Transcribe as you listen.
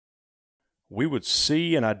we would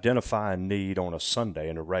see and identify a need on a Sunday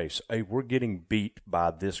in a race. Hey, we're getting beat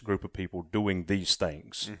by this group of people doing these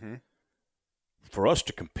things. Mm-hmm. For us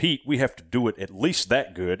to compete, we have to do it at least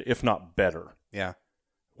that good, if not better. Yeah.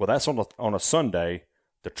 Well, that's on a Sunday.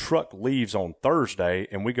 The truck leaves on Thursday,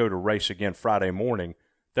 and we go to race again Friday morning.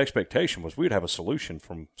 The expectation was we'd have a solution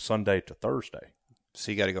from Sunday to Thursday.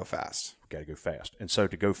 So you got to go fast. Got to go fast. And so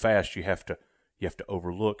to go fast, you have to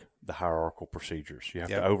overlook the hierarchical procedures. You have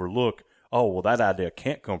to overlook, oh, well, that idea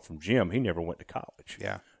can't come from Jim. He never went to college.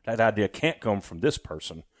 Yeah. That idea can't come from this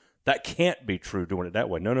person. That can't be true doing it that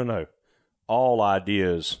way. No. All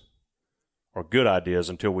ideas are good ideas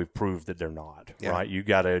until we've proved that they're not, right? You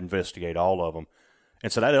got to investigate all of them.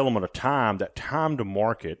 And so that element of time, that time to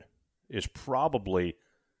market, is probably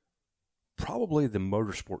the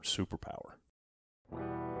motorsport superpower.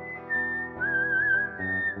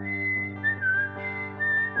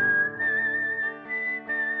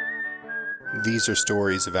 These are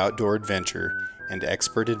stories of outdoor adventure and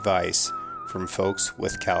expert advice from folks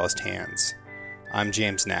with calloused hands. I'm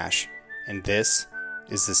James Nash, and this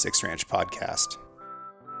is the Six Ranch Podcast.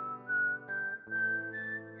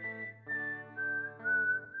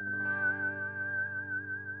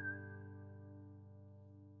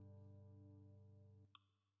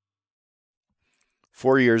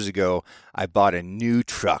 Four years ago, I bought a new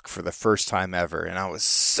truck for the first time ever, and I was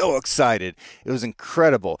so excited. It was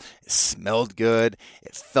incredible. It smelled good.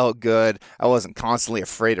 It felt good. I wasn't constantly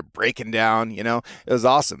afraid of breaking down, It was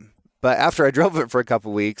awesome. But after I drove it for a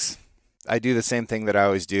couple weeks, I do the same thing that I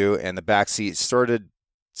always do, and the back seat started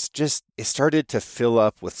to fill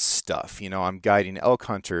up with stuff. I'm guiding elk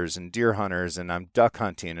hunters and deer hunters, and I'm duck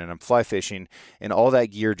hunting, and I'm fly fishing, and all that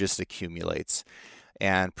gear just accumulates.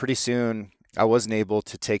 And pretty soon, I wasn't able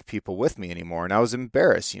to take people with me anymore, and I was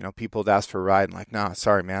embarrassed. People would ask for a ride, and like, no,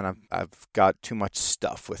 sorry, man, I've got too much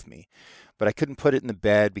stuff with me. But I couldn't put it in the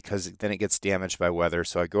bed because then it gets damaged by weather.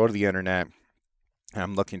 So I go to the internet, and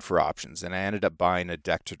I'm looking for options, and I ended up buying a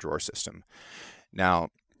deck-to-drawer system. Now,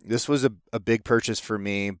 this was a big purchase for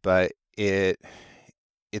me, but it's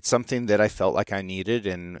something that I felt like I needed,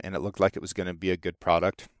 and it looked like it was going to be a good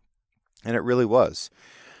product, and it really was.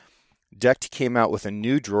 Decked came out with a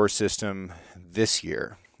new drawer system this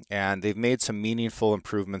year, and they've made some meaningful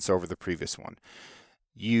improvements over the previous one.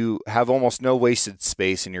 You have almost no wasted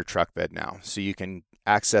space in your truck bed now, so you can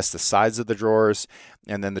access the sides of the drawers,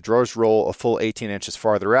 and then the drawers roll a full 18 inches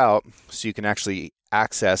farther out, so you can actually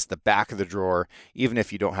access the back of the drawer even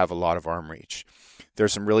if you don't have a lot of arm reach.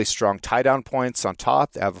 There's some really strong tie-down points on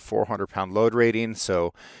top that have a 400-pound load rating,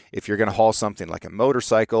 so if you're going to haul something like a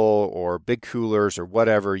motorcycle or big coolers or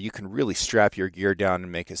whatever, you can really strap your gear down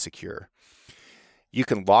and make it secure. You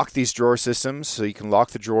can lock these drawer systems, so you can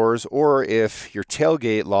lock the drawers, or if your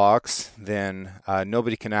tailgate locks, then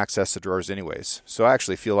nobody can access the drawers anyways. So I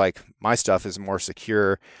actually feel like my stuff is more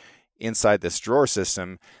secure inside this drawer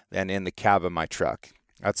system than in the cab of my truck.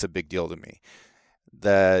 That's a big deal to me.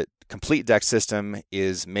 The complete deck system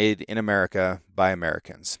is made in America by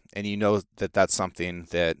Americans, and that's something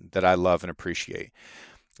that I love and appreciate.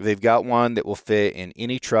 They've got one that will fit in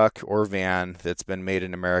any truck or van that's been made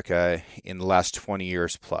in America in the last 20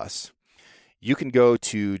 years plus. You can go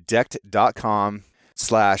to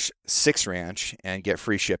decked.com/6ranch and get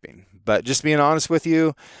free shipping. But just being honest with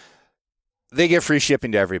you, they get free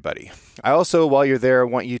shipping to everybody. I also, while you're there,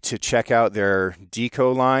 want you to check out their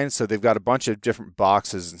Deco line. So they've got a bunch of different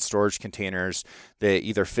boxes and storage containers that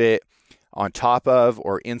either fit on top of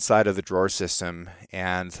or inside of the drawer system,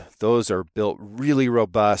 and those are built really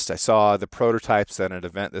robust. I saw the prototypes at an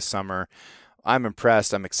event this summer. I'm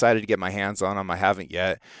impressed. I'm excited to get my hands on them. I haven't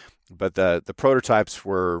yet, but the prototypes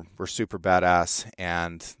were super badass,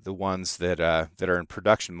 and the ones that are in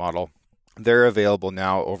production model, they're available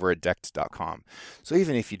now over at decked.com. So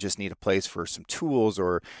even if you just need a place for some tools,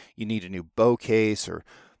 or you need a new bow case, or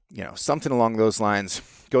something along those lines,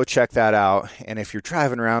 go check that out. And if you're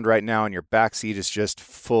driving around right now and your back seat is just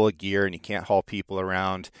full of gear and you can't haul people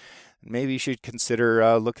around, maybe you should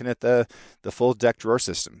consider looking at the full deck drawer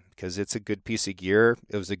system, because it's a good piece of gear.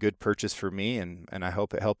 It was a good purchase for me, and I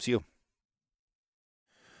hope it helps you.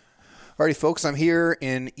 Alrighty, folks, I'm here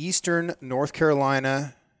in eastern North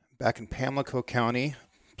Carolina, back in Pamlico County,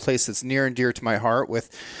 a place that's near and dear to my heart,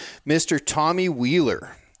 with Mr. Tommy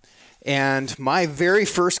Wheeler. And my very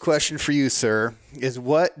first question for you, sir, is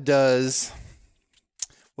what's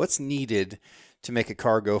needed to make a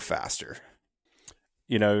car go faster?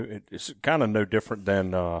 It's kind of no different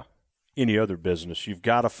than any other business. You've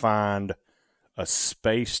got to find a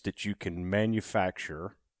space that you can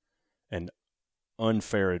manufacture an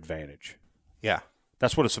unfair advantage. Yeah.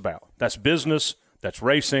 That's what it's about. That's business. That's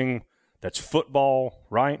racing. That's football,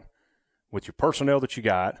 right? With your personnel that you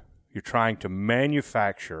got, you're trying to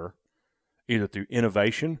manufacture either through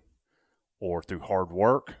innovation or through hard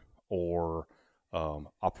work or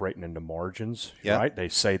operating into margins, right? They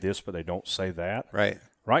say this, but they don't say that. Right.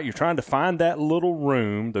 Right? You're trying to find that little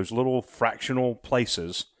room, those little fractional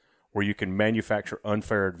places where you can manufacture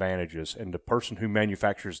unfair advantages, and the person who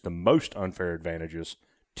manufactures the most unfair advantages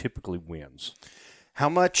typically wins. How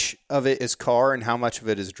much of it is car and how much of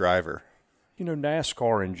it is driver?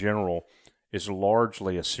 NASCAR in general is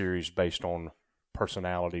largely a series based on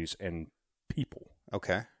personalities and people.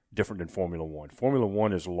 Okay. Different than Formula One. Formula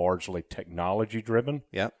One is largely technology-driven.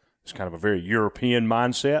 Yep. It's kind of a very European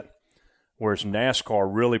mindset, whereas NASCAR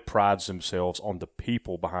really prides themselves on the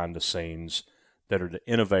people behind the scenes that are the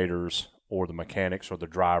innovators or the mechanics or the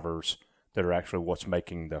drivers that are actually what's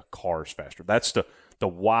making the cars faster. That's the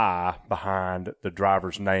why behind the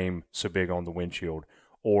driver's name so big on the windshield,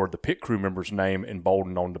 or the pit crew member's name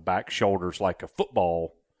emboldened on the back shoulders like a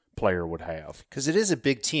football player would have. Because it is a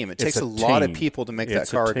big team. It takes a lot of people to make that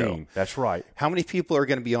car go. That's right. How many people are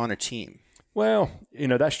going to be on a team? Well,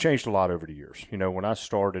 that's changed a lot over the years. When I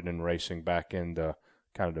started in racing back in the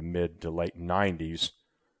kind of the mid to late 90s,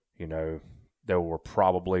 there were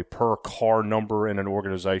probably per car number in an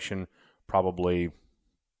organization, probably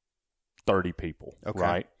 30 people,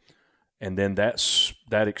 right? And then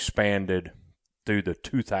that expanded through the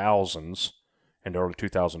 2000s and early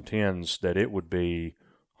 2010s that it would be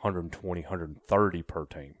 120, 130 per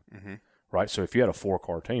team, right? So if you had a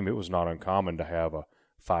 4-car team, it was not uncommon to have a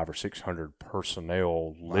 500 or 600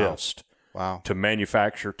 personnel list to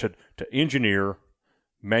manufacture, to engineer,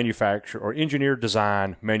 manufacture, or engineer,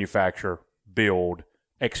 design, manufacture, build,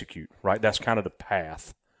 execute, right? That's kind of the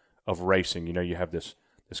path of racing. You have this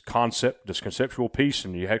concept, this conceptual piece,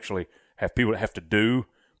 and you actually have people that have to do,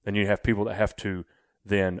 then you have people that have to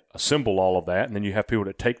then assemble all of that, and then you have people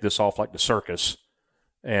that take this off like the circus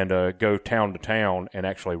and go town to town and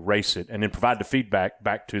actually race it, and then provide the feedback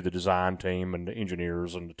back to the design team and the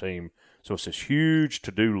engineers and the team. So it's this huge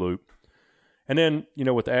to-do loop. And then,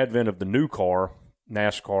 with the advent of the new car,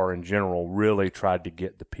 NASCAR in general really tried to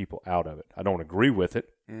get the people out of it. I don't agree with it.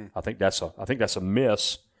 I think that's a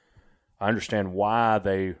miss. I understand why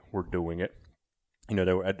they were doing it.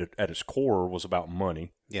 They were at its core was about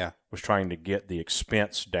money. Yeah. Was trying to get the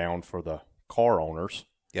expense down for the car owners.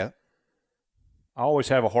 Yeah. I always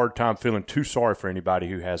have a hard time feeling too sorry for anybody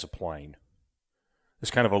who has a plane.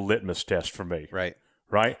 It's kind of a litmus test for me. Right.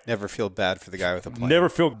 Right? Never feel bad for the guy with a plane. Never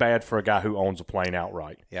feel bad for a guy who owns a plane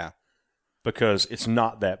outright. Yeah. Because it's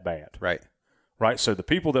not that bad. Right. Right? So the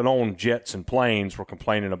people that own jets and planes were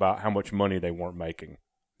complaining about how much money they weren't making.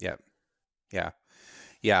 Yep. Yeah.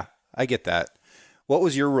 Yeah. I get that. What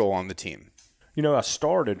was your role on the team? When I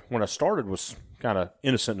started was kind of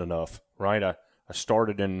innocent enough, right? I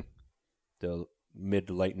started in the mid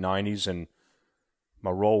to late 90s, and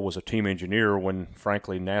my role was a team engineer when,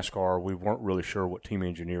 frankly, NASCAR, we weren't really sure what team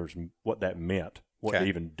engineers, what that meant, what to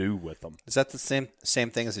even do with them. Is that the same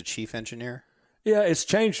thing as a chief engineer? Yeah, it's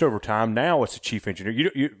changed over time. Now it's a chief engineer.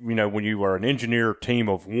 You when you were an engineer team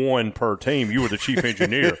of one per team, you were the chief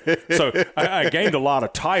engineer. So I gained a lot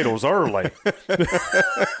of titles early.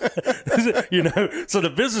 So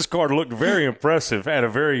the business card looked very impressive at a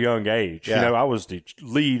very young age. Yeah. I was the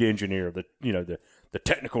lead engineer, the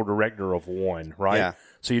technical director of one, right? Yeah.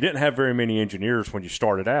 So you didn't have very many engineers when you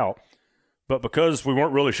started out. But because we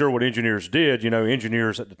weren't really sure what engineers did,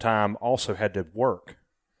 engineers at the time also had to work.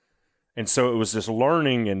 And so it was this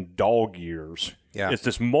learning in dog years. Yeah. It's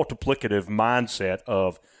this multiplicative mindset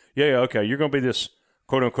of, okay, you're going to be this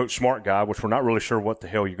quote-unquote smart guy, which we're not really sure what the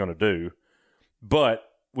hell you're going to do. But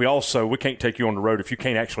we can't take you on the road if you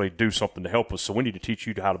can't actually do something to help us. So we need to teach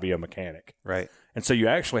you how to be a mechanic. Right. And so you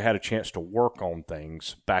actually had a chance to work on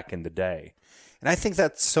things back in the day. And I think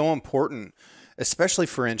that's so important, especially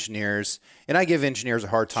for engineers. And I give engineers a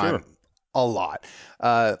hard time a lot.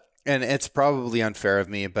 And it's probably unfair of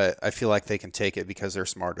me, but I feel like they can take it because they're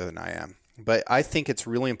smarter than I am. But I think it's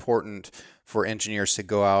really important for engineers to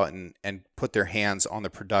go out and put their hands on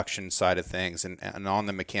the production side of things and on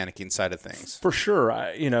the mechanicking side of things. For sure.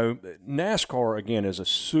 NASCAR, again, is a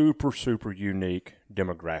super, super unique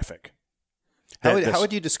demographic. How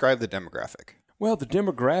would you describe the demographic? Well, the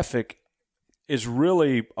demographic is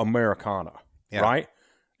really Americana, right?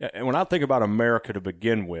 And when I think about America to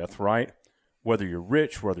begin with, right, whether you're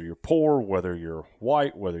rich, whether you're poor, whether you're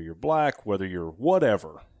white, whether you're black, whether you're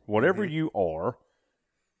whatever you are,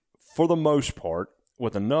 for the most part,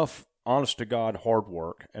 with enough honest-to-God hard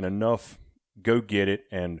work and enough go get it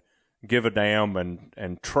and give a damn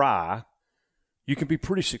and try, you can be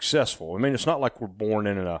pretty successful. I mean, it's not like we're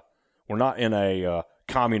We're not in a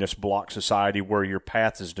communist bloc society where your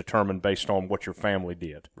path is determined based on what your family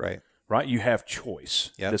did. Right. Right? You have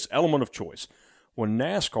choice, Yep. this element of choice. Well,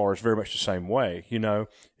 NASCAR is very much the same way. You know,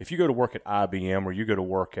 if you go to work at IBM or you go to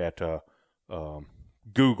work at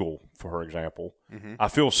Google, for example, I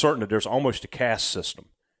feel certain that there's almost a caste system.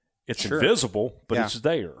 It's invisible, but it's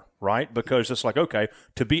there, right? Because it's like, okay,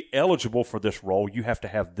 to be eligible for this role, you have to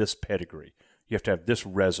have this pedigree. You have to have this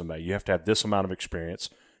resume. You have to have this amount of experience.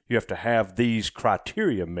 You have to have these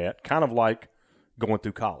criteria met, kind of like going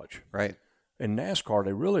through college. Right. In NASCAR,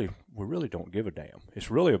 we really don't give a damn.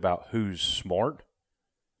 It's really about who's smart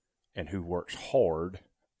and who works hard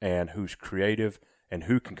and who's creative and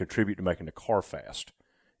who can contribute to making the car fast.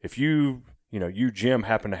 If you Jim,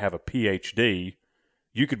 happen to have a PhD,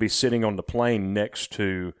 you could be sitting on the plane next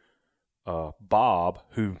to Bob,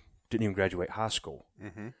 who didn't even graduate high school.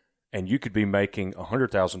 And you could be making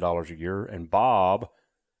 $100,000 a year, and Bob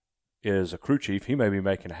is a crew chief. He may be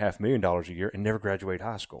making $500,000 a year and never graduate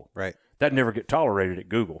high school. Right. That never get tolerated at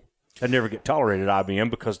Google. That never get tolerated at IBM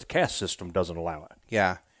because the caste system doesn't allow it.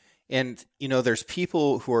 Yeah. And, there's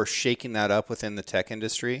people who are shaking that up within the tech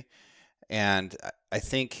industry. And I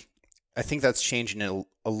think that's changing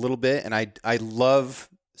a little bit. And I love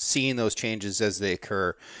seeing those changes as they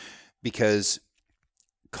occur, because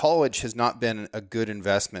college has not been a good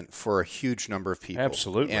investment for a huge number of people.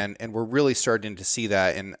 Absolutely. And we're really starting to see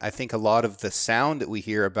that. And I think a lot of the sound that we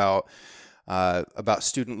hear about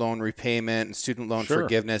student loan repayment and student loan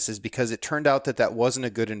forgiveness is because it turned out that wasn't a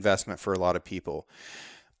good investment for a lot of people.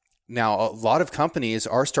 Now, a lot of companies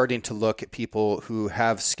are starting to look at people who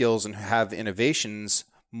have skills and have innovations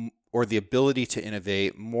or the ability to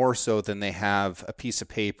innovate more so than they have a piece of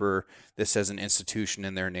paper that says an institution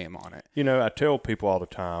and their name on it. I tell people all the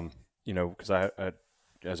time, because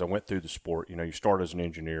as I went through the sport, you start as an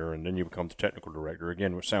engineer and then you become the technical director.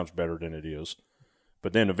 Again, which sounds better than it is.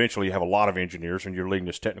 But then eventually you have a lot of engineers and you're leading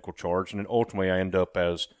this technical charge. And then ultimately I end up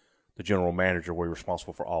as the general manager where you're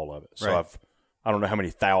responsible for all of it. So right. I don't know how many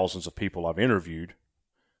thousands of people I've interviewed,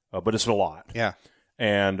 but it's a lot. Yeah.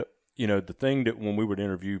 And, the thing that when we would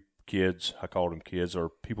interview kids, I called them kids, or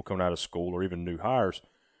people coming out of school or even new hires,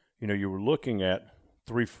 you were looking at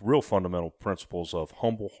three real fundamental principles of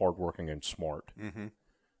humble, hardworking, and smart.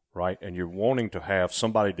 Right? And you're wanting to have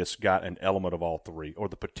somebody that's got an element of all three or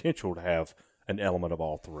the potential to have an element of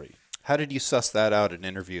all three. How did you suss that out in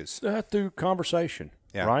interviews? Through conversation,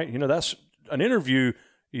 right? That's an interview.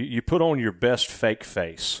 You put on your best fake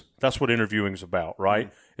face. That's what interviewing is about,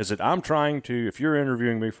 right? Is that I'm trying to, if you're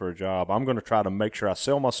interviewing me for a job, I'm going to try to make sure I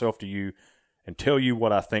sell myself to you and tell you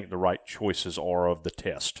what I think the right choices are of the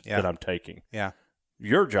test that I'm taking. Yeah.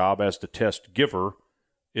 Your job as the test giver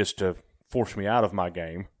is to force me out of my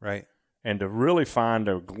game. Right. And to really find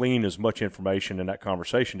or glean as much information in that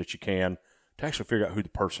conversation that you can to actually figure out who the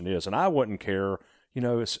person is. And I wouldn't care,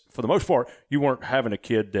 it's, for the most part, you weren't having a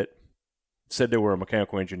kid that said they were a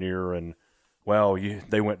mechanical engineer and,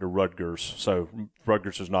 they went to Rutgers, so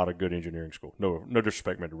Rutgers is not a good engineering school. No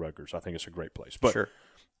disrespect meant to Rutgers. I think it's a great place. But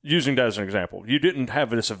using that as an example, you didn't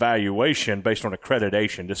have this evaluation based on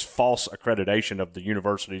accreditation, this false accreditation of the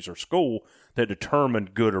universities or school that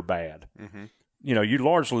determined good or bad. You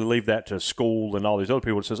largely leave that to school and all these other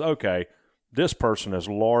people that says, okay, this person is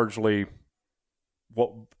largely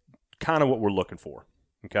what we're looking for.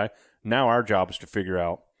 Okay. Now our job is to figure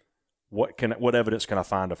out what evidence can I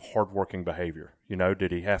find of hardworking behavior?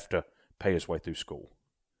 Did he have to pay his way through school?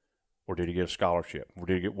 Or did he get a scholarship? What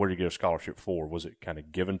did he get a scholarship for? Was it kind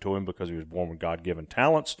of given to him because he was born with God-given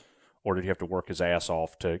talents? Or did he have to work his ass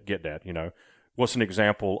off to get that? What's an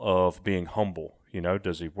example of being humble?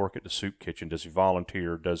 Does he work at the soup kitchen? Does he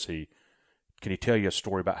volunteer? Can he tell you a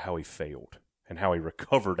story about how he failed and how he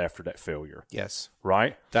recovered after that failure? Yes.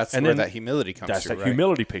 Right? That's where that humility comes That's through, that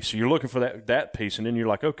humility piece. So you're looking for that piece, and then you're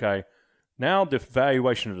like, okay, now the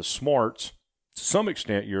evaluation of the smarts, to some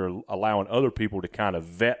extent you're allowing other people to kind of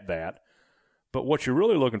vet that. But what you're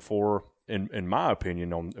really looking for, in my opinion,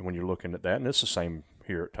 when you're looking at that, and it's the same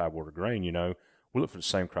here at Tidewater Grain, we look for the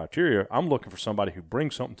same criteria. I'm looking for somebody who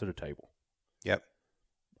brings something to the table. Yep.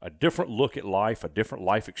 A different look at life, a different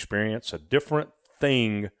life experience, a different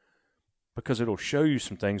thing, because it'll show you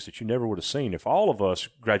some things that you never would have seen. If all of us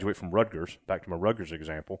graduate from Rutgers, back to my Rutgers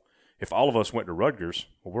example, if all of us went to Rutgers,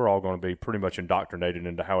 well, we're all going to be pretty much indoctrinated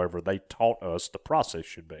into however they taught us the process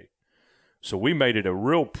should be. So we made it a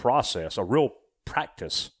real process, a real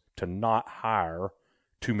practice to not hire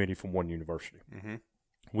too many from one university.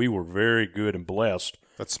 We were very good and blessed.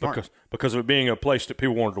 That's smart. Because of it being a place that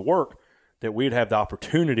people wanted to work, that we'd have the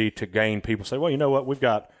opportunity to gain people say, well, you know what, we've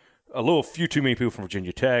got few too many people from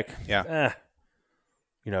Virginia Tech. Yeah.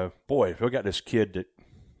 boy, we got this kid that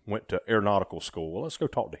went to aeronautical school. Well, let's go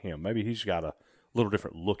talk to him. Maybe he's got a little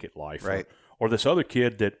different look at life. Right. Or this other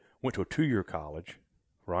kid that went to a 2-year college,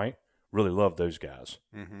 right? Really love those guys.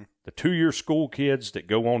 Mm-hmm. The 2-year school kids that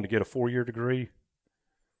go on to get a 4-year degree,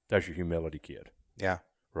 that's your humility kid. Yeah.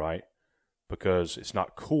 Right? Because it's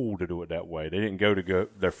not cool to do it that way. They didn't go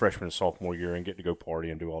their freshman and sophomore year and get to go party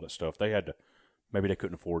and do all that stuff. Maybe they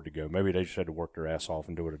couldn't afford to go. Maybe they just had to work their ass off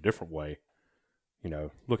and do it a different way.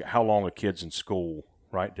 Look at how long a kid's in school,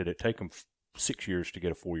 right? Did it take them 6 years to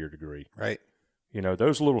get a 4-year degree? Right.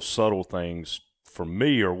 Those little subtle things for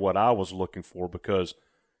me are what I was looking for, because,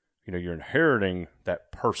 you're inheriting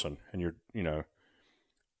that person, and you're,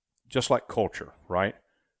 just like culture, right?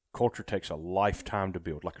 Culture takes a lifetime to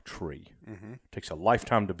build, like a tree. Mm-hmm. It takes a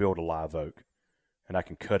lifetime to build a live oak, and I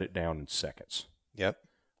can cut it down in seconds. Yep.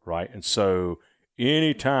 Right? And so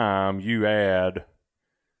anytime you add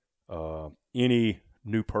any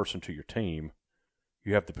new person to your team,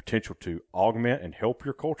 you have the potential to augment and help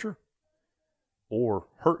your culture or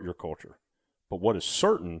hurt your culture. But what is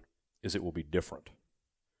certain is it will be different.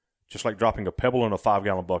 Just like dropping a pebble in a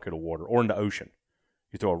 5-gallon bucket of water or in the ocean.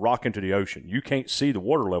 You throw a rock into the ocean. You can't see the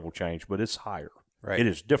water level change, but it's higher. Right. It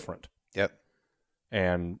is different. Yep.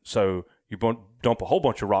 And so you dump a whole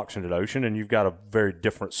bunch of rocks into the ocean, and you've got a very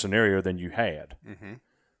different scenario than you had. Mm-hmm.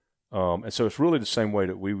 And so it's really the same way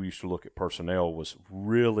that we used to look at personnel was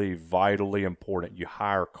really vitally important. You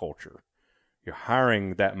hire culture. You're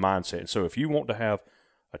hiring that mindset. And so if you want to have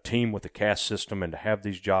a team with a caste system and to have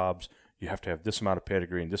these jobs, you have to have this amount of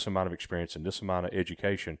pedigree and this amount of experience and this amount of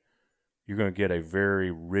education. You're going to get a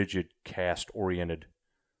very rigid, caste-oriented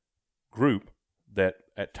group that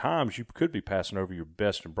at times you could be passing over your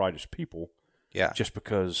best and brightest people, just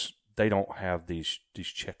because they don't have these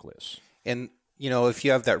checklists. And, if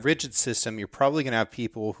you have that rigid system, you're probably going to have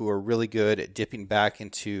people who are really good at dipping back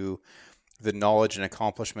into the knowledge and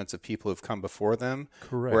accomplishments of people who've come before them.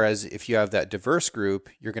 Correct. Whereas if you have that diverse group,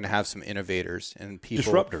 you're going to have some innovators and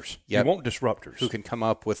people. Disruptors. Yep, you want disruptors. Who can come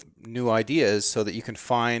up with new ideas so that you can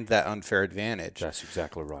find that unfair advantage. That's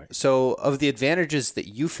exactly right. So of the advantages that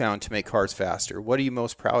you found to make cars faster, what are you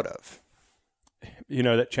most proud of?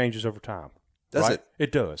 That changes over time. Does right? it?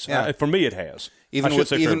 It does. Yeah. For me, it has. Even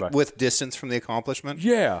with distance from the accomplishment?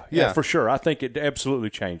 Yeah, for sure. I think it absolutely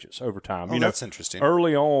changes over time. Oh, that's interesting.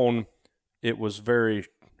 Early on, it was very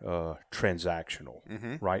transactional,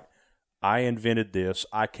 right? I invented this.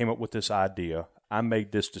 I came up with this idea. I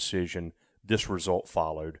made this decision. This result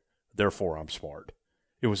followed. Therefore, I'm smart.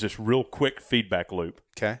 It was this real quick feedback loop.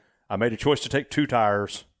 Okay. I made a choice to take 2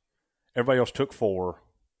 tires. Everybody else took 4.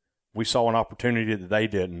 We saw an opportunity that they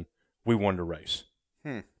didn't. We won the race.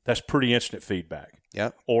 That's pretty instant feedback.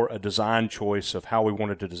 Yep. Or a design choice of how we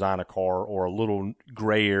wanted to design a car, or a little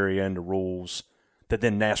gray area in the rules that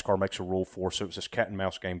then NASCAR makes a rule for. So it was this cat and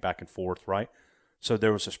mouse game back and forth, right? So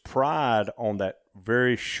there was this pride on that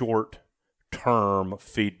very short-term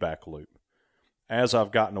feedback loop. As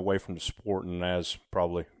I've gotten away from the sport, and as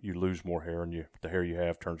probably you lose more hair and the hair you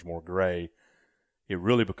have turns more gray, it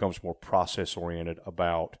really becomes more process-oriented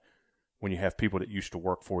about when you have people that used to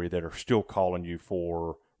work for you that are still calling you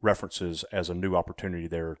for references as a new opportunity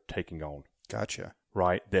they're taking on. Gotcha.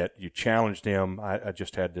 Right, that you challenge them. I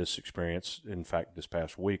just had this experience, in fact, this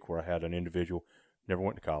past week, where I had an individual, never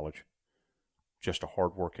went to college, just a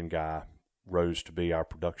hardworking guy, rose to be our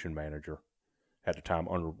production manager at the time,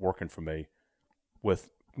 working for me,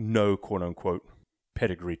 with no quote-unquote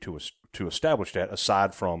pedigree to establish that,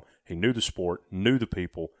 aside from he knew the sport, knew the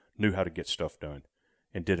people, knew how to get stuff done,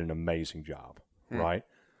 and did an amazing job, right?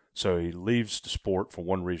 So he leaves the sport for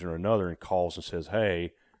one reason or another and calls and says,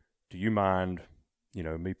 hey, do you mind,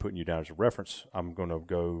 me putting you down as a reference? I'm going to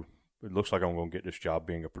go, it looks like I'm going to get this job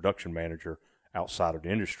being a production manager outside of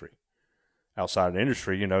the industry. Outside of the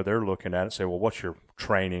industry, they're looking at it and say, well, what's your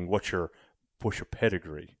training? What's your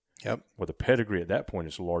pedigree? Yep. Well, the pedigree at that point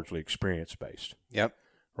is largely experience-based. Yep.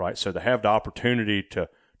 Right? So to have the opportunity to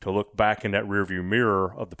look back in that rearview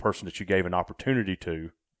mirror of the person that you gave an opportunity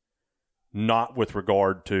to, not with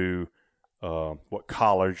regard to what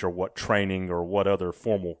college or what training or what other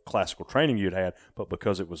formal classical training you'd had, but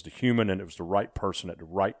because it was the human and it was the right person at the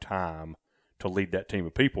right time to lead that team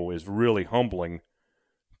of people, is really humbling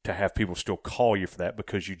to have people still call you for that,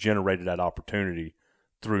 because you generated that opportunity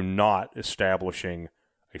through not establishing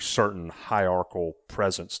a certain hierarchical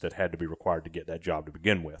presence that had to be required to get that job to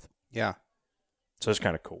begin with. Yeah. So it's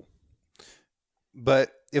kind of cool.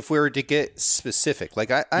 But if we were to get specific, like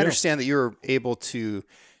I understand that you were able to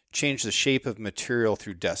change the shape of material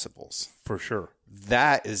through decibels. For sure.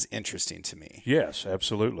 That is interesting to me. Yes,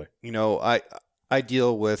 absolutely. I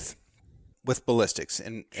deal with with ballistics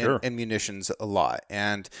and munitions a lot.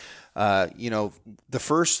 And, the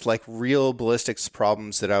first like real ballistics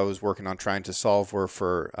problems that I was working on trying to solve were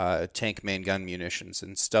for tank main gun munitions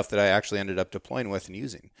and stuff that I actually ended up deploying with and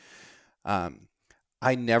using.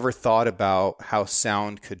 I never thought about how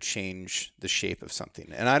sound could change the shape of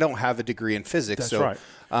something. And I don't have a degree in physics. That's right.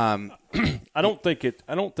 I don't think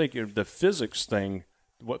the physics thing,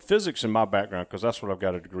 what physics in my background, because that's what I've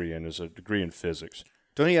got a degree in, is a degree in physics.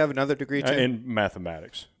 Don't you have another degree too? In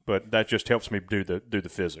mathematics, but that just helps me do the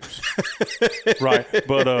physics, right?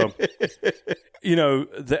 But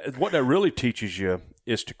what that really teaches you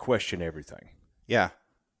is to question everything. Yeah.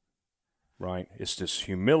 Right. It's this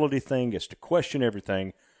humility thing. It's to question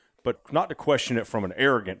everything, but not to question it from an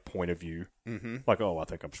arrogant point of view. Mm-hmm. Like, oh, I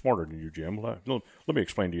think I'm smarter than you, Jim. Let me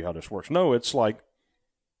explain to you how this works. No, it's like,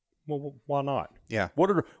 well, why not? Yeah. What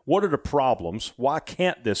are the problems? Why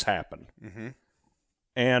can't this happen? Mm-hmm.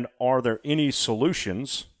 And are there any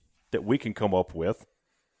solutions that we can come up with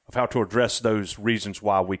of how to address those reasons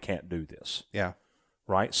why we can't do this? Yeah.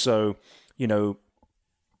 Right. So,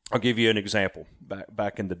 I'll give you an example.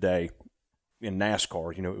 Back in the day in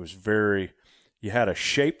NASCAR, it was you had a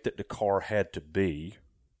shape that the car had to be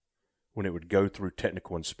when it would go through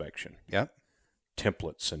technical inspection. Yeah.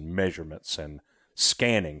 Templates and measurements and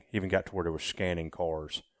scanning, even got to where they were scanning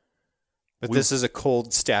cars. But this is a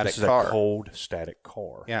cold, static car. This is a cold, static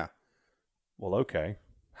car. Yeah. Well, okay.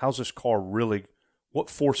 How's this car really, what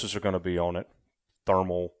forces are going to be on it?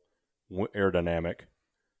 Thermal, aerodynamic,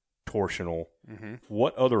 torsional. Mm-hmm.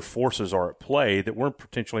 What other forces are at play that we're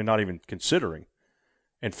potentially not even considering?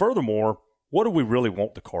 And furthermore, what do we really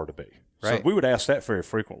want the car to be? Right. So we would ask that very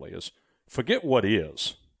frequently is, forget what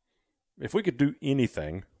is. If we could do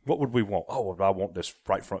anything, what would we want? Oh, I want this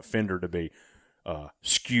right front fender to be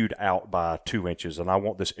skewed out by 2 inches, and I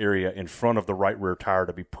want this area in front of the right rear tire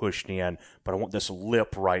to be pushed in, but I want this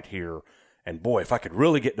lip right here. And boy, if I could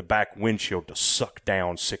really get the back windshield to suck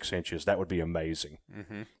down 6 inches, that would be amazing.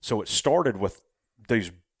 Mm-hmm. So it started with these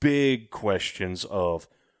big questions of,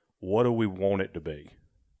 what do we want it to be?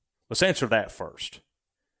 Let's answer that first.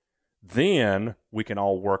 Then we can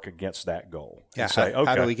all work against that goal. Yeah. And say, okay,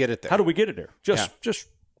 how do we get it there? How do we get it there?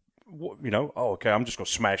 Okay, I'm just going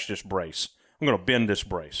to smash this brace. I'm going to bend this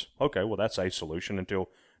brace. Okay, well, that's a solution until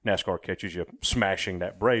NASCAR catches you smashing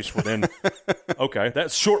that brace. Well, then, okay,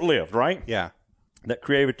 that's short-lived, right? Yeah. That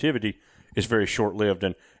creativity is very short-lived.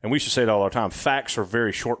 And we used to say it all the time. Facts are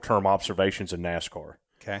very short-term observations in NASCAR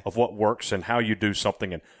of what works and how you do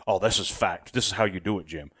something. And, oh, this is fact. This is how you do it,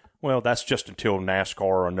 Jim. Well, that's just until NASCAR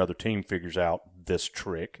or another team figures out this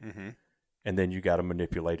trick. Mm-hmm. And then you got to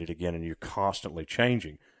manipulate it again, and you're constantly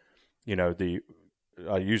changing.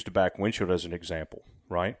 I used the back windshield as an example,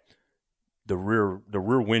 right? The rear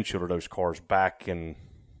windshield of those cars back in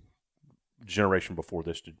generation before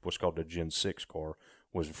this, what's called the Gen 6 car,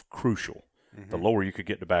 was crucial. Mm-hmm. The lower you could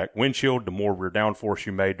get the back windshield, the more rear downforce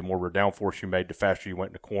you made. The more rear downforce you made, the faster you went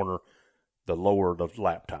in the corner, the lower the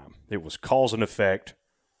lap time. It was cause and effect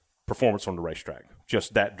performance on the racetrack,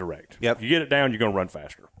 just that direct. Yep. If you get it down, you're going to run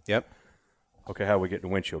faster. Yep. Okay, how do we get the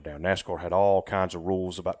windshield down? NASCAR had all kinds of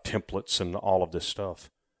rules about templates and all of this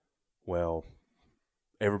stuff. Well,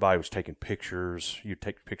 everybody was taking pictures. You'd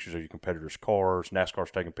take pictures of your competitors' cars.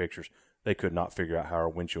 NASCAR's taking pictures. They could not figure out how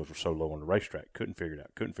our windshields were so low on the racetrack. Couldn't figure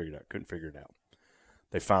it out.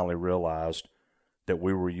 They finally realized that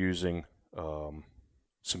we were using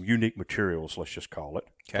some unique materials, let's just call it,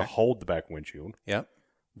 to hold the back windshield. Yep.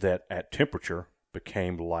 That at temperature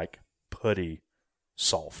became like putty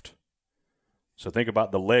soft. So think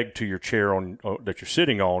about the leg to your chair that you're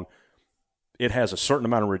sitting on. It has a certain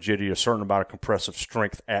amount of rigidity, a certain amount of compressive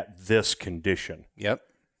strength at this condition. Yep.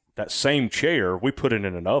 That same chair, we put it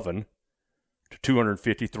in an oven to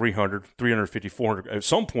 250, 300, 350, 400. At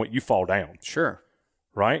some point, you fall down. Sure.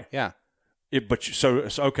 Right? Yeah. So,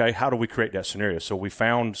 okay, how do we create that scenario? So we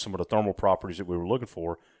found some of the thermal properties that we were looking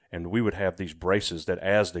for, and we would have these braces that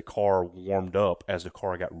as the car warmed up, as the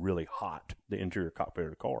car got really hot, the interior cockpit of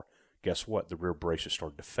the car, guess what? The rear braces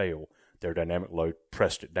started to fail. Their dynamic load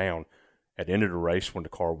pressed it down. At the end of the race, when the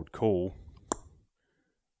car would cool,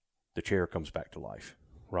 the chair comes back to life,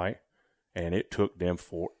 right? And it took them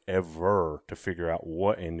forever to figure out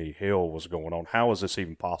what in the hell was going on. How is this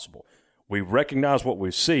even possible? We recognize what we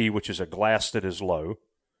see, which is a glass that is low.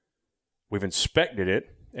 We've inspected it,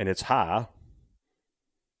 and it's high.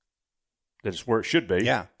 That's where it should be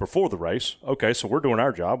before the race. Okay, so we're doing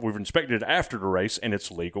our job. We've inspected it after the race, and it's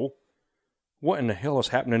legal. What in the hell is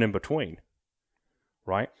happening in between?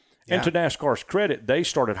 Right? Yeah. And to NASCAR's credit, they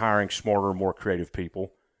started hiring smarter, more creative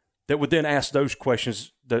people that would then ask those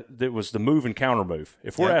questions. That was the move and counter move.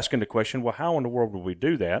 If we're asking the question, well, how in the world would we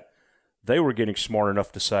do that? They were getting smart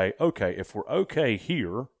enough to say, okay, if we're okay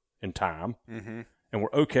here in time, and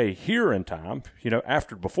we're okay here in time,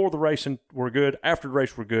 before the race we're good, after the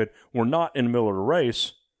race we're good, we're not in the middle of the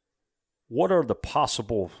race, what are the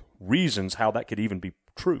possible reasons how that could even be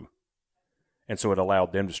true? And so it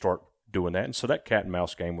allowed them to start doing that. And so that cat and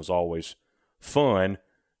mouse game was always fun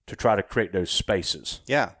to try to create those spaces.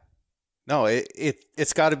 Yeah. No,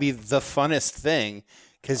 it's got to be the funnest thing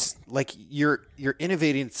because, like, you're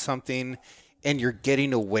innovating something and you're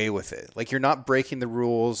getting away with it. Like, you're not breaking the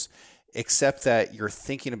rules, except that you're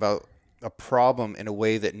thinking about a problem in a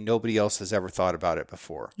way that nobody else has ever thought about it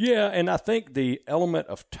before. Yeah, and I think the element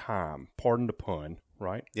of time, pardon the pun,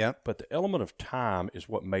 right? Yeah. But the element of time is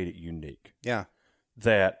what made it unique. Yeah.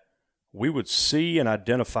 That we would see and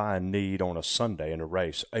identify a need on a Sunday in a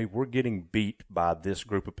race. Hey, we're getting beat by this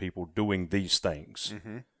group of people doing these things.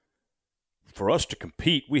 Mm-hmm. For us to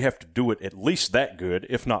compete, we have to do it at least that good,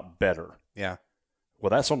 if not better. Yeah. Well,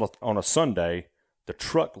 that's on a Sunday. The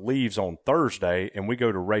truck leaves on Thursday, and we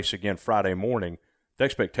go to race again Friday morning. The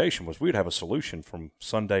expectation was we'd have a solution from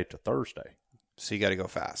Sunday to Thursday. So you got to go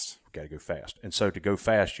fast. We got to go fast. And so to go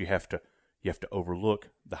fast, you have to overlook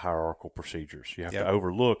the hierarchical procedures. You have to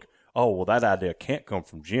overlook, oh, well, that idea can't come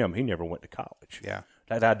from Jim. He never went to college. Yeah.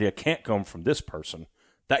 That idea can't come from this person.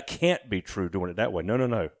 That can't be true doing it that way.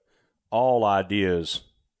 No. All ideas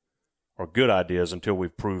are good ideas until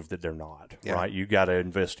we've proved that they're not, right? You got to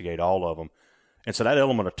investigate all of them. And so that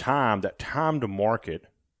element of time, that time to market,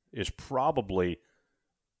 is probably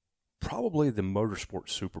the motorsport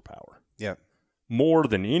superpower. Yeah. More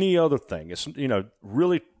than any other thing. It's,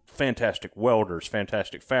 really fantastic welders,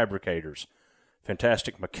 fantastic fabricators,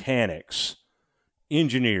 fantastic mechanics,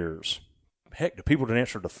 engineers. Heck, the people that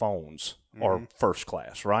answer the phones are first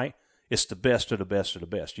class, right? It's the best of the best of the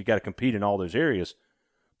best. You got to compete in all those areas.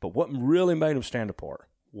 But what really made them stand apart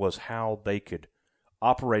was how they could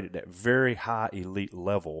operate at that very high elite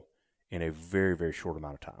level in a very, very short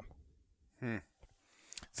amount of time.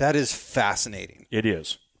 That is fascinating. It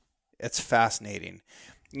is. It's fascinating.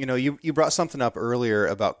 You brought something up earlier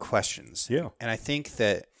about questions. Yeah. And I think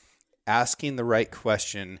that asking the right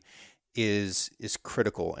question is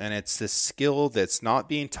critical. And it's this skill that's not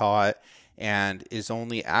being taught and is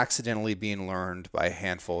only accidentally being learned by a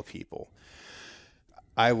handful of people.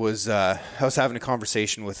 I was having a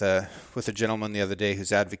conversation with a gentleman the other day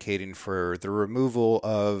who's advocating for the removal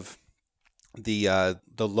of the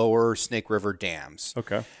lower Snake River dams.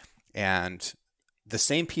 Okay. And the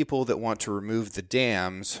same people that want to remove the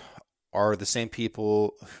dams are the same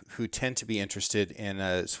people who tend to be interested in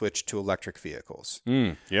a switch to electric vehicles.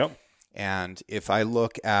 Yep. And if I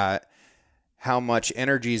look at how much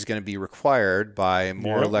energy is going to be required by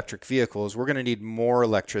more electric vehicles, we're going to need more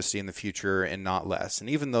electricity in the future and not less. And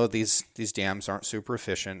even though these dams aren't super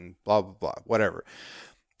efficient, blah, blah, blah, whatever.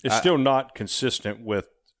 It's still not consistent with...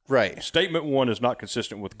 Right. Statement 1 is not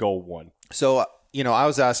consistent with goal 1. So, I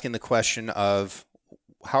was asking the question of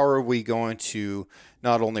how are we going to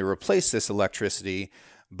not only replace this electricity,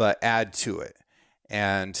 but add to it?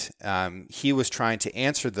 And he was trying to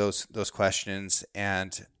answer those questions.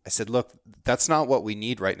 And I said, look, that's not what we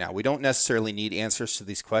need right now. We don't necessarily need answers to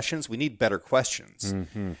these questions. We need better questions.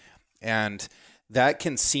 Mm-hmm. And that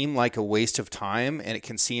can seem like a waste of time and it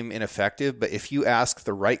can seem ineffective. But if you ask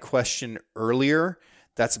the right question earlier,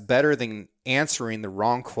 that's better than answering the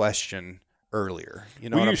wrong question earlier. You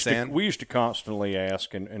know what I'm saying? We used to constantly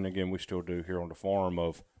ask, and again, we still do here on the farm,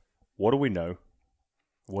 of what do we know?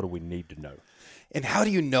 What do we need to know? And how do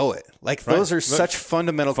you know it? Like, those are such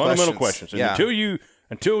fundamental questions. Fundamental questions. And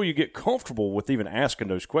until you get comfortable with even asking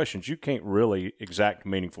those questions, you can't really exact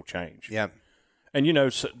meaningful change. Yeah.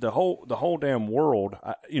 And, so the whole damn world,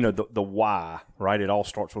 the why, right? It all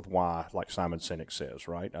starts with why, like Simon Sinek says,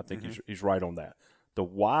 right? I think he's right on that. The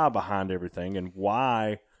why behind everything and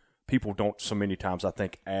why people don't so many times, I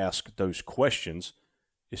think, ask those questions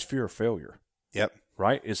is fear of failure. Yep.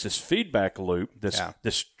 Right? It's this feedback loop,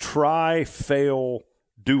 this try, fail,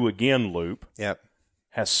 do again loop. Yep.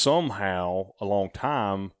 Has somehow, a long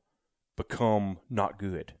time, become not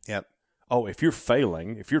good. Yep. Oh, if you're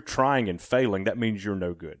failing, if you're trying and failing, that means you're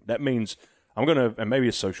no good. That means and maybe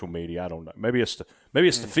it's social media, I don't know. Maybe it's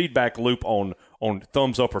the feedback loop on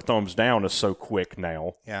thumbs up or thumbs down is so quick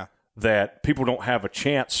now. Yeah. That people don't have a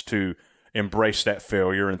chance to embrace that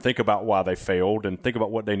failure and think about why they failed and think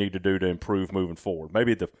about what they need to do to improve moving forward.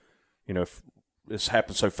 Maybe if this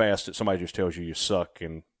happens so fast that somebody just tells you suck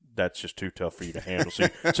and that's just too tough for you to handle.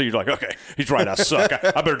 So you're like, okay, he's right, I suck.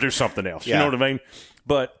 I better do something else. Yeah. You know what I mean?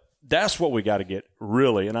 But that's what we got to get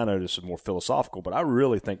really, and I know this is more philosophical, but I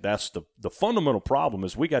really think that's the fundamental problem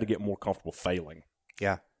is we got to get more comfortable failing.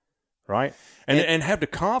 Yeah. Right? And have the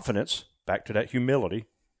confidence, back to that humility,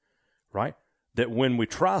 right, that when we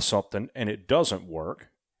try something and it doesn't work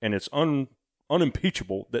and it's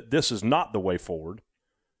unimpeachable that this is not the way forward,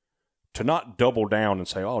 to not double down and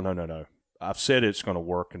say, oh, no. I've said it's going to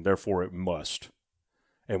work and therefore it must.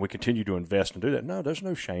 And we continue to invest and do that. No, there's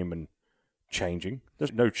no shame in changing.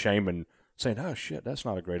 There's no shame in saying, oh, shit, that's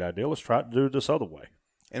not a great idea. Let's try to do it this other way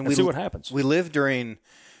and see what happens. We live during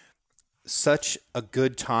such a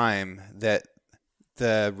good time that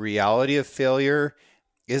the reality of failure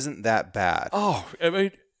isn't that bad. Oh, I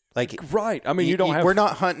mean, like, right. I mean, we're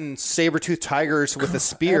not hunting saber-toothed tigers with a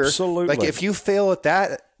spear. Absolutely. Like, if you fail at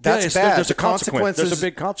that, that's bad. There's a consequence. There's a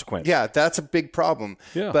big consequence. Yeah, that's a big problem.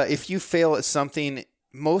 Yeah. But if you fail at something,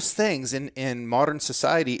 most things in modern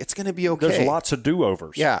society, it's going to be okay. There's lots of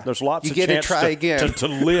do-overs. Yeah. There's lots you of get chance to try again. To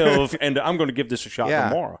live, and I'm going to give this a shot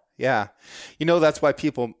tomorrow. Yeah. That's why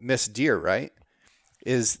people miss deer, right?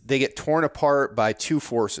 Is they get torn apart by two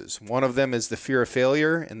forces. One of them is the fear of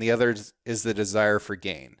failure, and the other is the desire for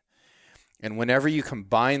gain. And whenever you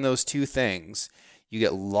combine those two things, you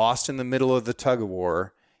get lost in the middle of the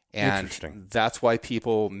tug-of-war, and that's why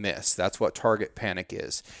people miss. That's what target panic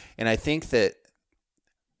is. And I think that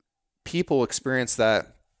people experience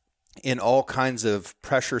that in all kinds of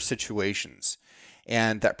pressure situations.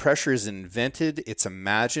 And that pressure is invented, it's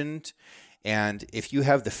imagined. And if you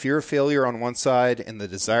have the fear of failure on one side and the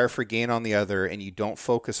desire for gain on the other, and you don't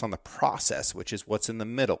focus on the process, which is what's in the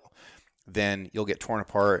middle, then you'll get torn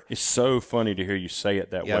apart. It's so funny to hear you say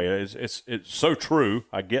it that way. It's so true.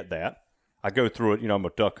 I get that. I go through it. I'm a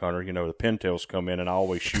duck hunter. The pintails come in, and I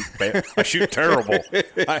always shoot bad. I shoot terrible.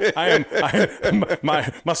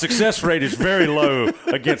 My success rate is very low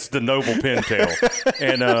against the noble pintail.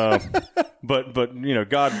 And but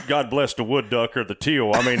God bless the wood duck or the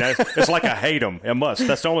teal. I mean, it's like I hate them. It must.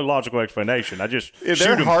 That's the only logical explanation. I just shoot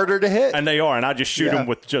them. They're harder to hit, and they are. And I just shoot them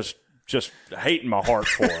with just hate in my heart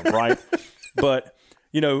for them, right? But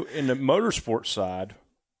in the motorsport side,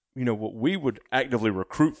 what we would actively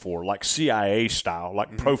recruit for, like CIA style,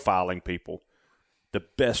 like profiling people, the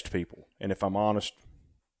best people. And if I'm honest,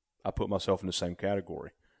 I put myself in the same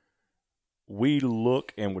category. We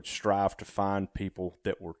look and would strive to find people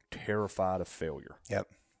that were terrified of failure. Yep.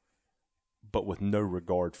 But with no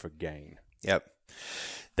regard for gain. Yep.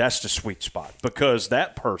 That's the sweet spot, because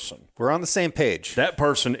that person. We're on the same page. That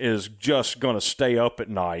person is just going to stay up at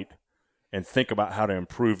night and think about how to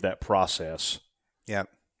improve that process. Yep.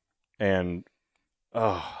 And,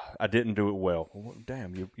 I didn't do it well.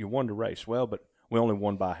 Damn, you won the race. Well, but we only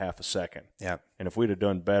won by half a second. Yeah. And if we'd have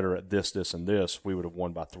done better at this, and this, we would have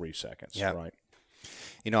won by 3 seconds. Yep. Right.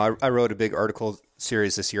 I wrote a big article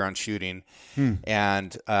series this year on shooting,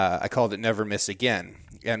 and I called it Never Miss Again.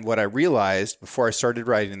 And what I realized before I started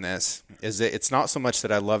writing this is that it's not so much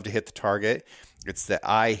that I love to hit the target, it's that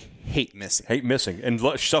I hate missing. Hate missing and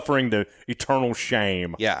suffering the eternal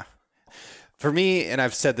shame. Yeah. For me, and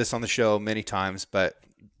I've said this on the show many times, but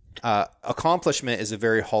accomplishment is a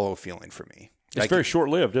very hollow feeling for me. It's very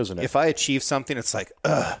short-lived, isn't it? If I achieve something, it's like,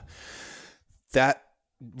 that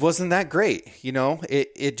wasn't that great.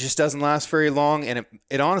 It just doesn't last very long. And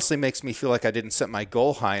it honestly makes me feel like I didn't set my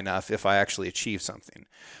goal high enough if I actually achieve something.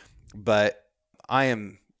 But I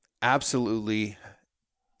am absolutely,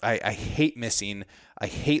 I hate missing. I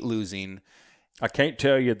hate losing. I can't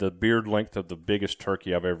tell you the beard length of the biggest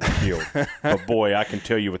turkey I've ever killed. But boy, I can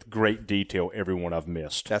tell you with great detail every one I've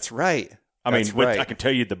missed. That's right. I can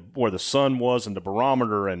tell you where the sun was and the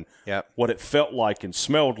barometer and what it felt like and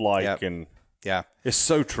smelled like. And it's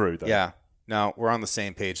so true, though. Yeah. No, we're on the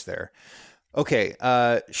same page there. Okay.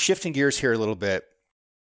 Shifting gears here a little bit.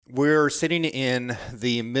 We're sitting in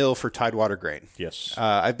the mill for Tidewater Grain. Yes.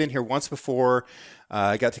 I've been here once before.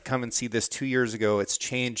 I got to come and see this 2 years ago. It's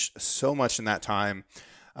changed so much in that time.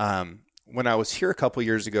 When I was here a couple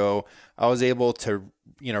years ago, I was able to,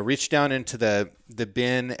 reach down into the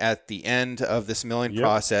bin at the end of this milling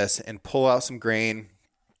process and pull out some grain.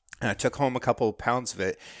 And I took home a couple of pounds of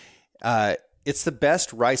it. It's the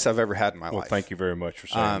best rice I've ever had in my life. Well, thank you very much for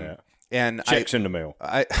saying that. And checks in the mail.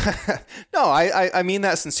 I mean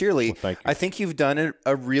that sincerely. Well, thank you. I think you've done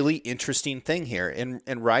a really interesting thing here.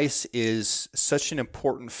 And rice is such an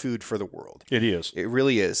important food for the world. It is. It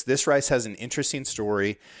really is. This rice has an interesting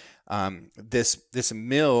story. This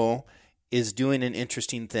mill is doing an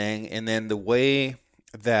interesting thing. And then the way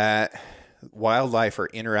that wildlife are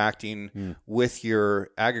interacting with your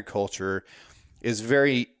agriculture is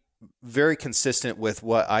very, very consistent with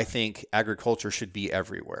what I think agriculture should be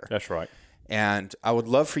everywhere. That's right. And I would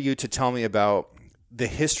love for you to tell me about the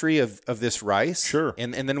history of this rice. Sure.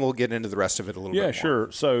 And then we'll get into the rest of it a little bit more. Yeah,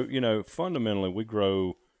 sure. So, fundamentally, we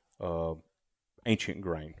grow ancient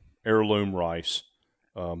grain, heirloom rice,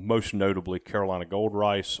 most notably Carolina gold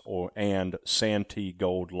rice and Santee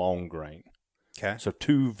gold long grain. Okay. So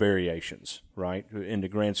 2 variations, right? In the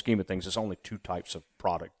grand scheme of things, it's only 2 types of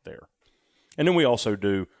product there. And then we also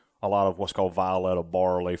do a lot of what's called Violetta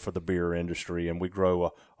barley for the beer industry, and we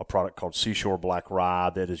grow a product called Seashore Black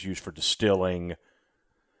Rye that is used for distilling,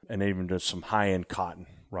 and even just some high-end cotton,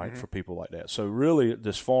 right, for people like that. So really,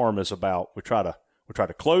 this farm is about we try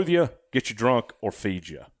to clothe you, get you drunk, or feed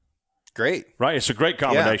you. Great. Right? It's a great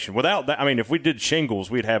combination. Yeah. Without that, I mean, if we did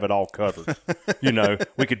shingles, we'd have it all covered. We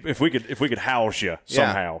could house you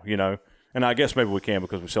somehow, And I guess maybe we can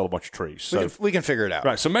because we sell a bunch of trees. So we can figure it out.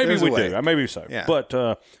 Right. So maybe we do. Maybe so. Yeah. But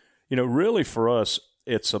really for us,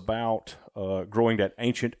 it's about growing that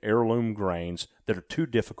ancient heirloom grains that are too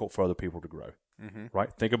difficult for other people to grow. Mm-hmm.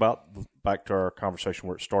 Right? Think about back to our conversation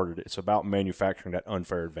where it started. It's about manufacturing that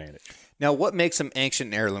unfair advantage. Now, what makes them ancient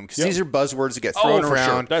and heirloom? Because these are buzzwords that get thrown around.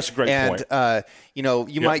 Sure. That's a great point. And,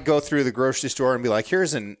 you might go through the grocery store and be like,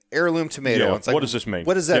 here's an heirloom tomato. Yeah. It's like, what does this mean?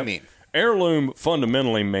 What does that mean? Heirloom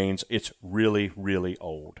fundamentally means it's really, really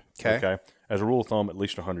old. Okay. As a rule of thumb, at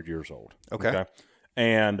least 100 years old. Okay.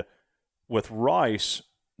 And with rice,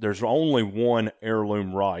 there's only one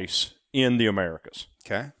heirloom rice in the Americas.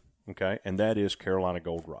 Okay, and that is Carolina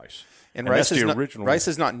gold rice. And rice that's the original. Rice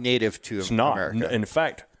is not native to America. Not. In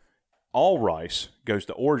fact, all rice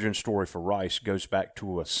the origin story for rice goes back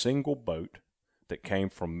to a single boat that came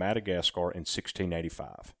from Madagascar in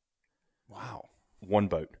 1685. Wow. One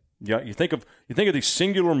boat. Yeah, you think of these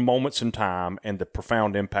singular moments in time and the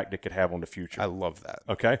profound impact it could have on the future. I love that.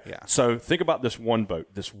 Okay? Yeah. So think about this one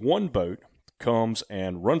boat. This one boat comes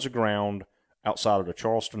and runs aground outside of the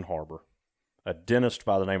Charleston Harbor. A dentist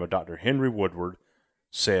by the name of Dr. Henry Woodward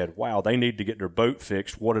said, wow, they need to get their boat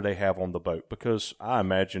fixed. What do they have on the boat? Because I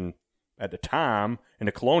imagine at the time, in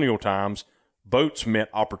the colonial times, boats meant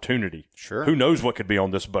opportunity. Sure. Who knows what could be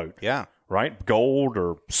on this boat? Yeah. Right? Gold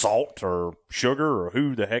or salt or sugar or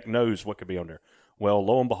who the heck knows what could be on there. Well,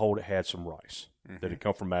 lo and behold, it had some rice that had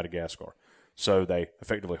come from Madagascar. So they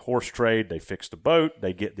effectively horse trade. They fix the boat.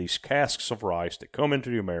 They get these casks of rice that come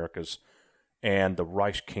into the Americas, and the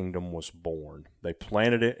Rice Kingdom was born. They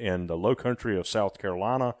planted it in the low country of South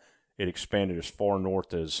Carolina. It expanded as far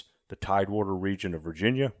north as the Tidewater region of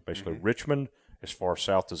Virginia, basically Richmond, as far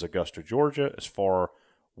south as Augusta, Georgia, as far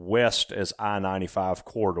west as I-95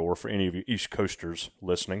 corridor for any of you East Coasters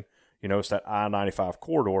listening. It's that I-95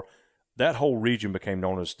 corridor. That whole region became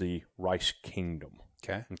known as the Rice Kingdom.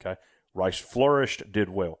 Okay. Rice flourished, did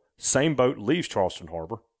well. Same boat leaves Charleston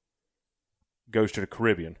Harbor, goes to the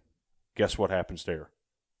Caribbean. Guess what happens there?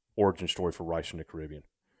 Origin story for rice in the Caribbean.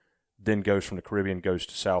 Then goes from the Caribbean, goes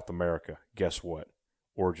to South America. Guess what?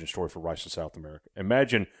 Origin story for rice in South America.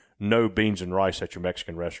 Imagine no beans and rice at your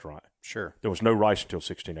Mexican restaurant. Sure. There was no rice until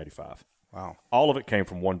 1685. Wow. All of it came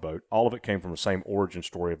from one boat. All of it came from the same origin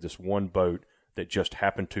story of this one boat that just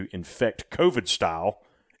happened to infect COVID style,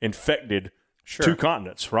 infected 2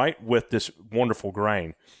 continents, right, with this wonderful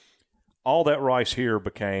grain. All that rice here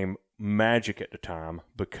became magic at the time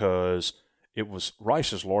because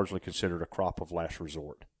rice is largely considered a crop of last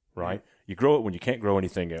resort, right? Mm-hmm. You grow it when you can't grow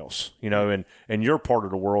anything else, and in your part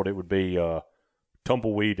of the world, it would be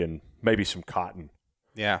tumbleweed and maybe some cotton.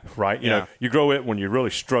 Yeah. Right? You grow it when you're really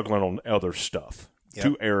struggling on other stuff,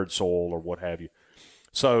 too arid soil or what have you.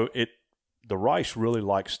 So the rice really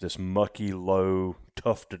likes this mucky, low,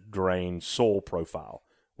 tufted grain soil profile,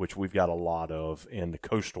 which we've got a lot of in the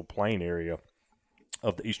coastal plain area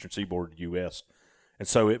of the eastern seaboard of the U.S. And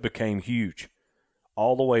so it became huge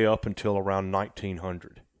all the way up until around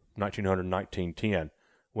 1900, 1910.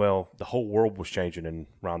 Well, the whole world was changing in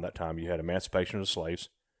around that time. You had emancipation of the slaves,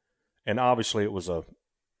 and obviously it was a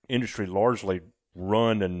industry largely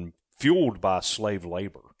run and fueled by slave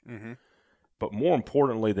labor. Mm-hmm. But more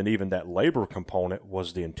importantly than even that labor component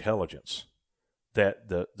was the intelligence that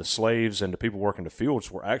the slaves and the people working the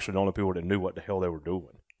fields were actually the only people that knew what the hell they were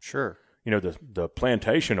doing. Sure. The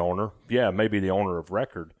plantation owner, maybe the owner of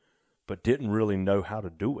record, but didn't really know how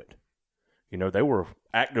to do it. They were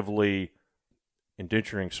actively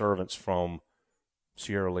indenturing servants from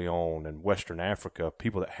Sierra Leone and Western Africa,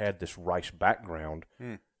 people that had this rice background,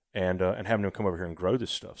 and having them come over here and grow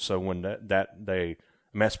this stuff. So when the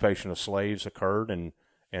emancipation of slaves occurred and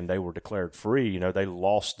they were declared free, they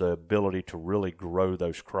lost the ability to really grow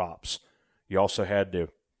those crops. You also had the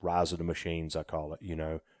rise of the machines, I call it,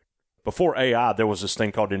 before AI, there was this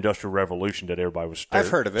thing called the Industrial Revolution that everybody was I've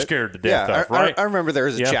heard of it. Scared to death of, right? I remember there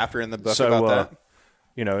was a chapter in the book about that.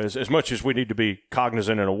 You know, as much as we need to be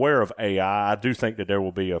cognizant and aware of AI, I do think that there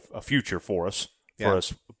will be a future for us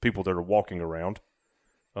people that are walking around.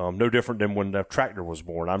 No different than when the tractor was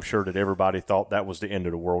born. I'm sure that everybody thought that was the end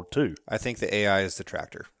of the world too. I think the AI is the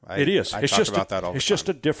tractor. It is. I talk about that all the time. It's just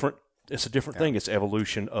a different thing. It's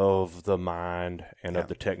evolution of the mind and of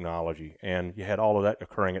the technology. And you had all of that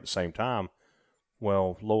occurring at the same time.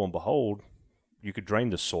 Well, lo and behold, you could drain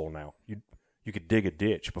the soil now. You could dig a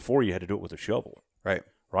ditch. Before you had to do it with a shovel. Right.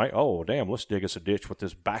 Right? Oh, damn, let's dig us a ditch with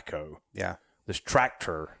this backhoe. Yeah. This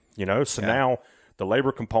tractor, you know. So now the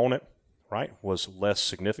labor component, right, was less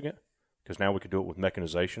significant because now we could do it with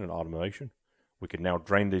mechanization and automation. We could now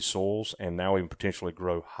drain these soils and now even potentially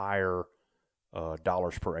grow higher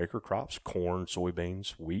dollars per acre crops, corn,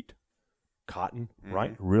 soybeans, wheat, cotton,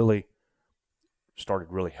 right? Really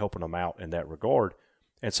started really helping them out in that regard.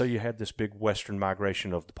 And so you had this big western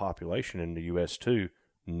migration of the population in the U.S. too,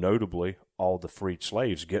 notably all the freed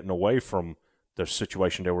slaves getting away from the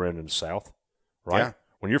situation they were in the South, right? Yeah.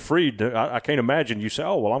 When you're freed, I can't imagine you say,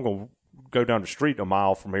 oh, well, I'm going to go down the street a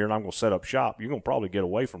mile from here and I'm going to set up shop. You're going to probably get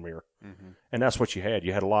away from here. And that's what you had.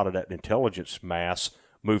 You had a lot of that intelligence mass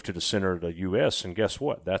move to the center of the U.S., and guess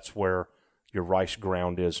what? That's where your rice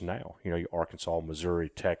ground is now. You know, your Arkansas, Missouri,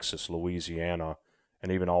 Texas, Louisiana,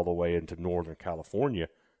 and even all the way into Northern California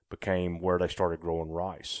became where they started growing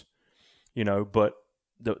rice. You know, but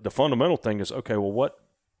the fundamental thing is, okay, well,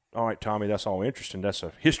 all right, Tommy, that's all interesting. That's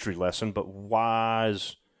a history lesson, but why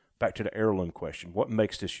is, back to the heirloom question, what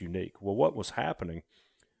makes this unique? Well, what was happening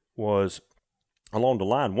was along the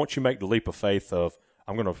line, once you make the leap of faith of,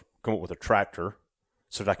 I'm going to come up with a tractor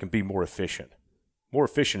so that I can be more efficient. More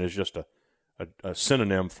efficient is just a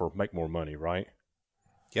synonym for make more money, right?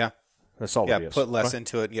 Yeah. That's all it is. Put less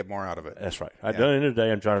into it and get more out of it. That's right. At the end of the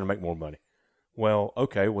day, I'm trying to make more money. Well,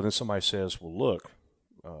 okay, well, then somebody says, well, look,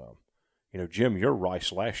 you know, Jim, your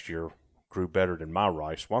rice last year grew better than my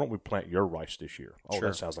rice. Why don't we plant your rice this year? Oh,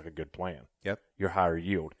 that sounds like a good plan. Yep. Your higher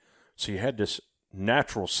yield. So you had this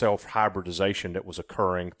natural self-hybridization that was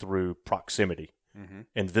occurring through proximity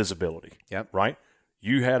and visibility. Yep. Right?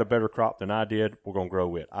 You had a better crop than I did, we're going to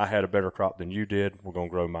grow it. I had a better crop than you did, we're going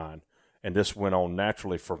to grow mine. And this went on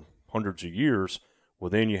naturally for hundreds of years. Well,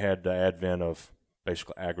 then you had the advent of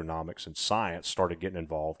basically agronomics and science started getting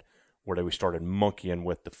involved, where we started monkeying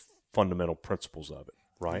with the fundamental principles of it,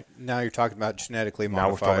 right? Now you're talking about genetically modified.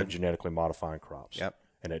 Now we're talking about genetically modifying crops. Yep.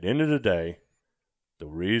 And at the end of the day, the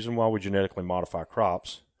reason why we genetically modify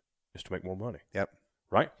crops is to make more money. Yep.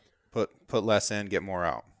 Right? Put less in, get more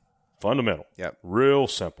out. Fundamental. Yep. Real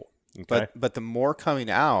simple. Okay? But the more coming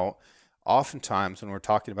out, oftentimes when we're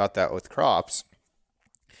talking about that with crops,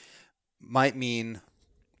 might mean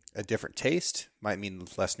a different taste, might mean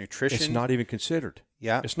less nutrition. It's not even considered.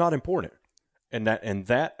 Yeah. It's not important. And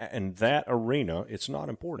that arena, it's not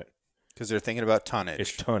important. Because they're thinking about tonnage.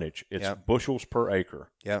 It's tonnage. It's bushels per acre,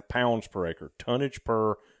 pounds per acre, tonnage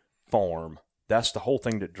per farm. That's the whole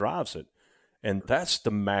thing that drives it. And that's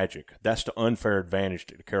the magic. That's the unfair advantage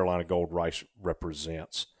that the Carolina Gold Rice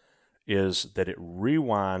represents, is that it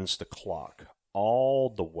rewinds the clock all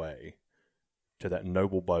the way to that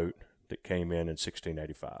noble boat that came in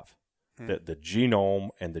 1685. That the genome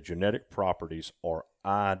and the genetic properties are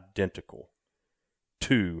identical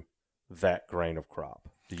to that grain of crop.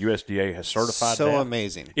 The USDA has certified that. So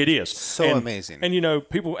amazing. It is. So amazing. And, you know,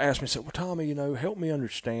 people ask me, say, well, Tommy, you know, help me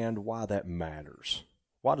understand why that matters.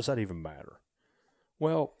 Why does that even matter?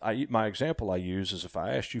 Well, my example I use is if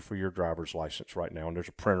I asked you for your driver's license right now, and there's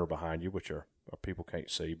a printer behind you, which people can't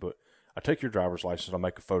see, but I take your driver's license, I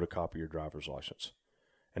make a photocopy of your driver's license.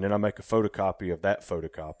 And then I make a photocopy of that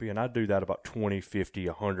photocopy, and I do that about 20, 50,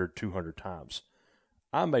 100, 200 times.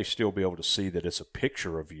 I may still be able to see that it's a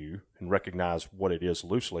picture of you and recognize what it is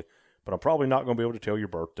loosely, but I'm probably not going to be able to tell your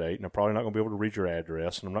birth date, and I'm probably not going to be able to read your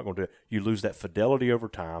address, and I'm not going to. You lose that fidelity over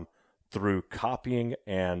time through copying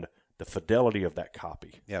and the fidelity of that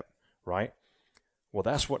copy. Yep. Right? Well,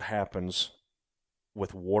 that's what happens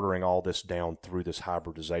with watering all this down through this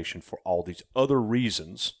hybridization for all these other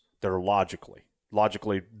reasons that are logically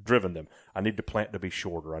driven them. I need the plant to be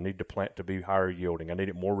shorter. I need the plant to be higher yielding. I need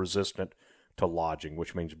it more resistant to lodging,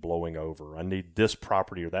 which means blowing over. I need this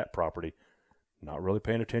property or that property. Not really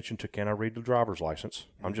paying attention to, can I read the driver's license?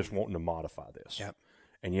 I'm just wanting to modify this. Yep.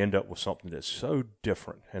 And you end up with something that's so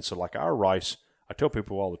different. And so like our rice, I tell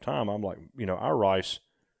people all the time, I'm like, you know, our rice,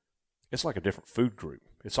 it's like a different food group.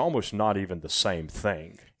 It's almost not even the same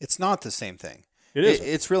thing. It's not the same thing. It isn't.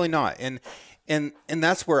 It's really not. And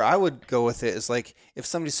that's where I would go with it, is like, if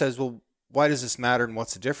somebody says, well, why does this matter and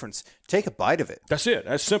what's the difference? Take a bite of it. That's it.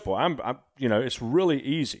 That's simple. I'm it's really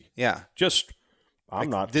easy. Yeah. I'm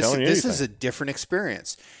not this, telling you this anything. is a different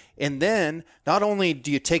experience. And then not only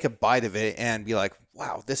do you take a bite of it and be like,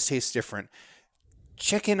 wow, this tastes different,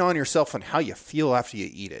 check in on yourself on how you feel after you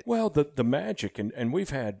eat it. Well, the magic, and we've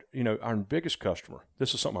had, our biggest customer,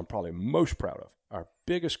 this is something I'm probably most proud of. Our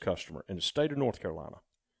biggest customer in the state of North Carolina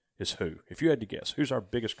is who? If you had to guess, who's our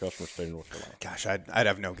biggest customer in the state of North Carolina? Gosh, I'd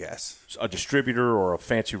have no guess. A distributor or a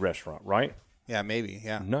fancy restaurant, right? Yeah, maybe,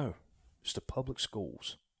 yeah. No, it's the public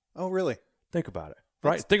schools. Oh, really? Think about it,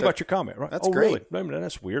 right? Think about your comment, right? That's great. Really? I mean,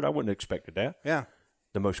 that's weird. I wouldn't have expected that. Yeah.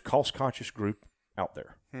 The most cost-conscious group out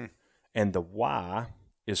there. And the why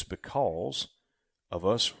is because of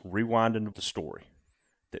us rewinding the story.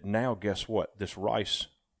 That now, guess what? This rice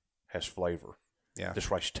has flavor. Yeah.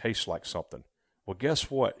 This rice tastes like something. Well,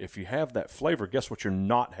 guess what? If you have that flavor, guess what you're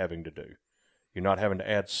not having to do? You're not having to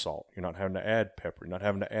add salt. You're not having to add pepper. You're not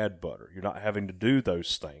having to add butter. You're not having to do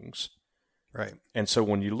those things. Right. And so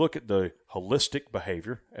when you look at the holistic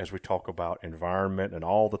behavior, as we talk about environment and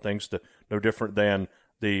all the things, no different than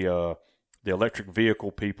the electric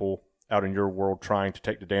vehicle people out in your world trying to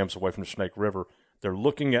take the dams away from the Snake River, they're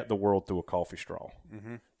looking at the world through a coffee straw.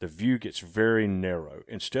 Mm-hmm. The view gets very narrow.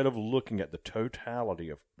 Instead of looking at the totality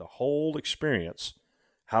of the whole experience,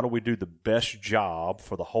 how do we do the best job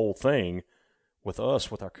for the whole thing? With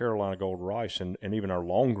us, with our Carolina Gold rice and even our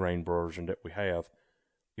long grain version that we have,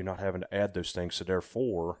 you're not having to add those things. So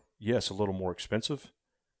therefore, yes, a little more expensive.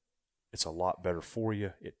 It's a lot better for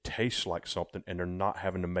you. It tastes like something, and they're not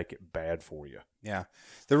having to make it bad for you. Yeah.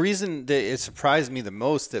 The reason that it surprised me the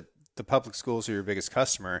most that the public schools are your biggest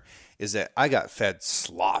customer is that I got fed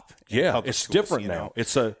slop. Yeah, it's schools, different now.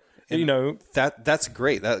 It's that's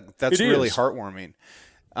great. That's really heartwarming.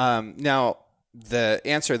 Now, the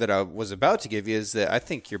answer that I was about to give you is that I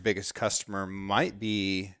think your biggest customer might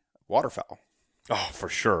be waterfowl. Oh, for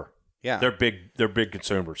sure. Yeah. They're big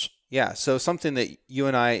consumers. Yeah. So something that you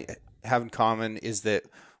and I have in common is that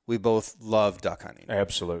we both love duck hunting.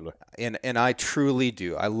 Absolutely. And I truly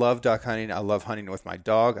do. I love duck hunting. I love hunting with my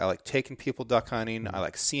dog. I like taking people duck hunting. I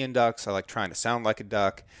like seeing ducks. I like trying to sound like a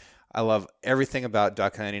duck. I love everything about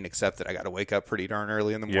duck hunting except that I got to wake up pretty darn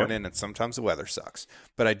early in the morning and sometimes the weather sucks.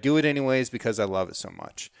 But I do it anyways because I love it so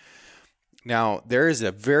much. Now, there is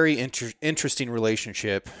a very interesting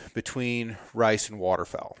relationship between rice and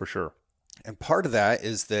waterfowl. For sure. And part of that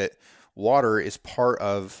is that water is part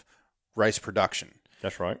of rice production.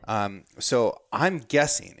 That's right. So I'm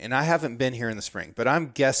guessing, and I haven't been here in the spring, but I'm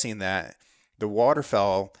guessing that the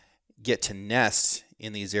waterfowl get to nest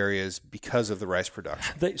in these areas because of the rice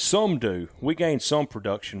production. Some do. We gain some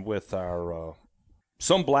production with our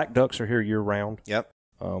some black ducks are here year round. Yep.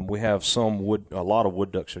 We have a lot of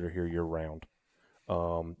wood ducks that are here year round.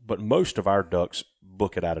 But most of our ducks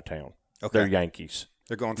book it out of town. Okay. They're Yankees.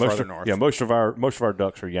 They're going farther north. Yeah, most of our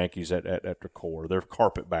ducks are Yankees at their core. They're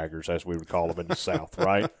carpetbaggers, as we would call them in the South,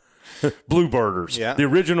 right? Bluebirders. Yeah. The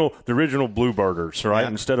original bluebirders, right? Yeah.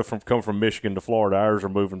 Instead of coming from Michigan to Florida, ours are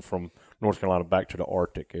moving from North Carolina back to the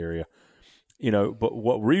Arctic area. But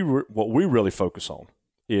what we really focus on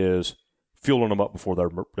is fueling them up before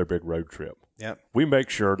their big road trip. Yep. We make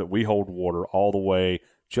sure that we hold water all the way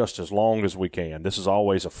just as long as we can. This is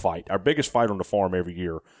always a fight. Our biggest fight on the farm every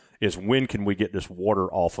year is when can we get this water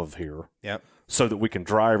off of here so that we can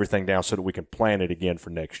dry everything down so that we can plant it again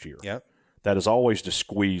for next year. Yep. That is always the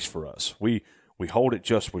squeeze for us. We hold it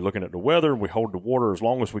we're looking at the weather, and we hold the water as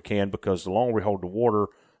long as we can because the longer we hold the water,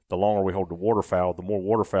 the longer we hold the waterfowl. The more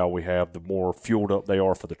waterfowl we have, the more fueled up they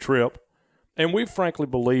are for the trip. And we frankly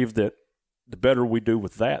believe that the better we do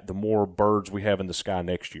with that, the more birds we have in the sky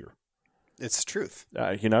next year. It's the truth.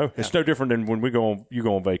 It's no different than when you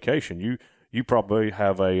go on vacation. You probably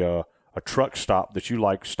have a truck stop that you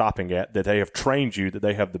like stopping at that they have trained you that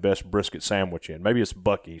they have the best brisket sandwich in. Maybe it's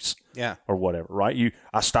Buc-ee's or whatever, right?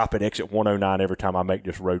 I stop at exit 109 every time I make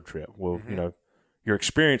this road trip. Well, your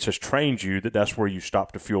experience has trained you that that's where you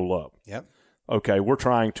stop to fuel up. Yep. Okay, we're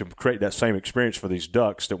trying to create that same experience for these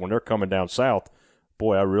ducks that when they're coming down south,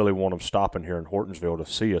 boy, I really want them stopping here in Hortonsville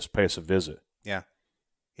to see us, pay us a visit. Yeah.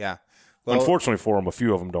 Yeah. Well, unfortunately for them, a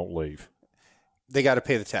few of them don't leave. They got to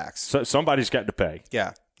pay the tax. So somebody's got to pay.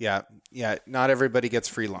 Yeah. Yeah. Yeah. Not everybody gets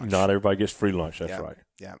free lunch. Not everybody gets free lunch. That's right.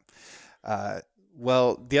 Yeah.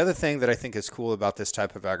 Well, the other thing that I think is cool about this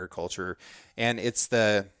type of agriculture, and it's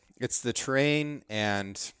the terrain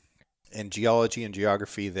and geology and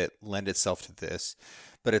geography that lend itself to this,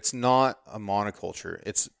 but it's not a monoculture.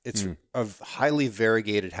 It's a highly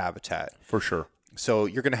variegated habitat. For sure. So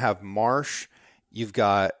you're going to have marsh. You've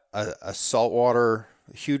got a saltwater,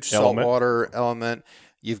 huge saltwater element.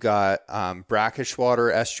 you've got brackish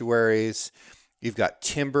water estuaries, you've got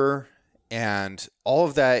timber, and all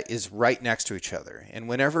of that is right next to each other. And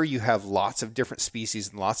whenever you have lots of different species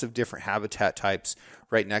and lots of different habitat types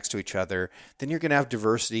right next to each other, then you're going to have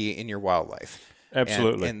diversity in your wildlife.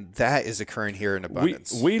 Absolutely. And that is occurring here in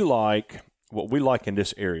abundance. We like what we like in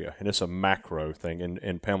this area, and it's a macro thing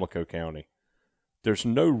in Pamlico County. There's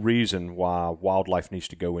no reason why wildlife needs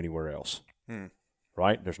to go anywhere else,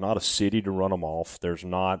 right? There's not a city to run them off. There's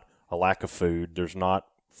not a lack of food. There's not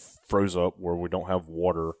froze up where we don't have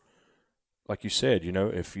water. Like you said,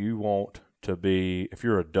 if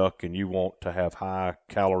you're a duck and you want to have high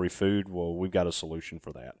calorie food, well, we've got a solution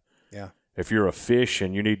for that. Yeah. If you're a fish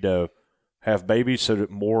and you need to have babies so that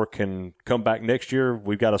more can come back next year,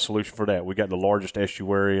 we've got a solution for that. We've got the largest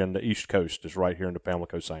estuary on the East Coast is right here in the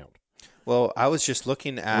Pamlico Sound. Well, I was just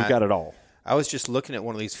looking at... We've got it all. I was just looking at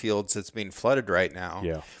one of these fields that's being flooded right now.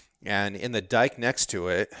 Yeah. And in the dike next to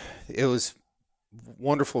it, it was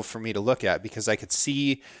wonderful for me to look at because I could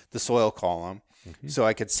see the soil column. Mm-hmm. So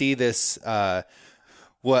I could see this,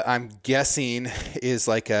 what I'm guessing is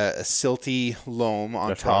like a silty loam on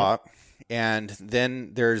That's top. Right. And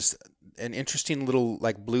then there's an interesting little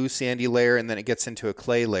like blue sandy layer, and then it gets into a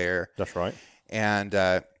clay layer. That's right. And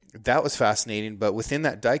that was fascinating. But within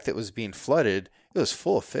that dike that was being flooded, it was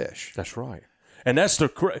full of fish. That's right. And that's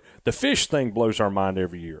the fish thing blows our mind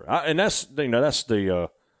every year. And that's the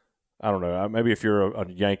I don't know, maybe if you're a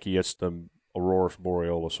Yankee, it's the Aurora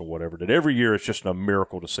Borealis or whatever. That every year it's just a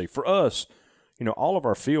miracle to see. For us, all of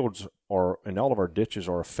our fields and all of our ditches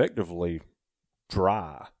are effectively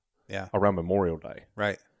dry around Memorial Day.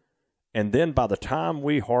 Right. And then by the time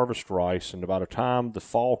we harvest rice and by the time the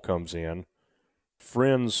fall comes in,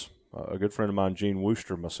 a good friend of mine, Gene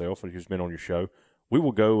Wooster, myself, who's been on your show, we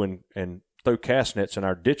will go and throw cast nets in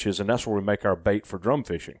our ditches, and that's where we make our bait for drum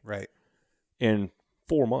fishing. Right. In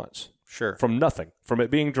 4 months. Sure. From nothing. From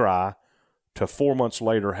it being dry to 4 months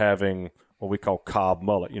later having what we call cob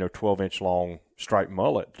mullet, 12-inch long striped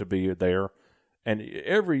mullet to be there. And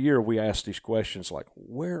every year we ask these questions like,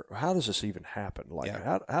 how does this even happen? Like,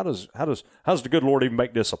 how does the good Lord even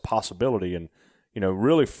make this a possibility? And,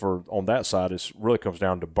 really on that side, it really comes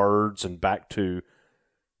down to birds and back to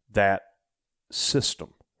that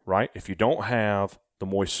system, right? If you don't have the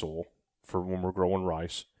moist soil for when we're growing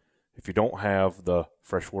rice, if you don't have the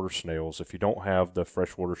freshwater snails, if you don't have the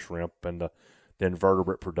freshwater shrimp and the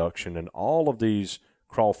invertebrate production and all of these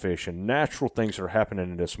crawfish and natural things that are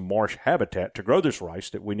happening in this marsh habitat to grow this rice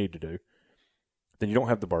that we need to do, then you don't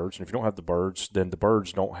have the birds. And if you don't have the birds, then the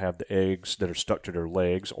birds don't have the eggs that are stuck to their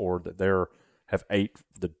legs or that have ate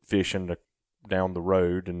the fish down the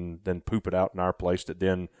road and then poop it out in our place that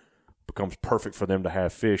then becomes perfect for them to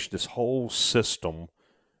have fish. This whole system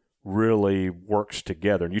really works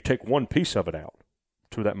together. And you take one piece of it out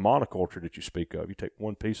to that monoculture that you speak of. You take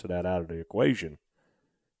one piece of that out of the equation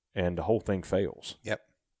and the whole thing fails. Yep.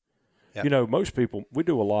 Most people, we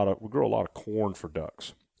grow a lot of corn for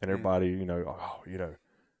ducks. And everybody,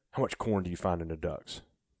 how much corn do you find in the ducks?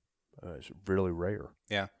 It's really rare.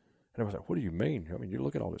 Yeah. And I was like, what do you mean? I mean, you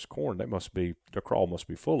look at all this corn, the crawl must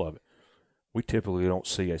be full of it. We typically don't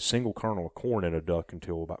see a single kernel of corn in a duck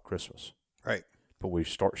until about Christmas. Right. But we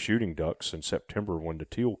start shooting ducks in September when the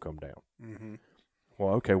teal come down. Mm-hmm.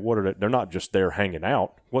 Well, okay, what are they? They're not just there hanging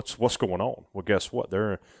out. What's going on? Well, guess what?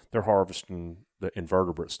 They're harvesting the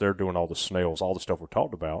invertebrates. They're doing all the snails, all the stuff we're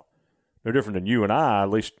talked about. They're different than you and I. At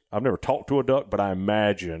least I've never talked to a duck, but I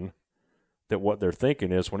imagine that what they're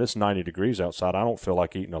thinking is when it's 90 degrees outside, I don't feel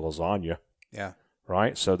like eating a lasagna. Yeah.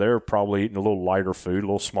 Right? So they're probably eating a little lighter food, a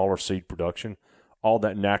little smaller seed production. All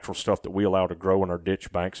that natural stuff that we allow to grow in our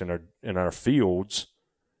ditch banks and in our fields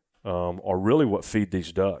are really what feed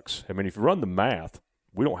these ducks. I mean, if you run the math,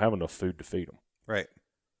 we don't have enough food to feed them. Right.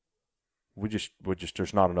 We just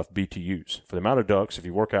there's not enough BTUs. For the amount of ducks, if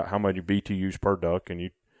you work out how many BTUs per duck and you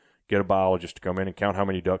get a biologist to come in and count how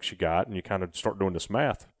many ducks you got and you kind of start doing this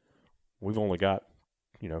math, we've only got,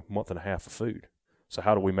 a month and a half of food. So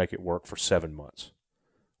how do we make it work for 7 months?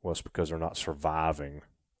 Well, it's because they're not surviving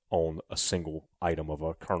on a single item of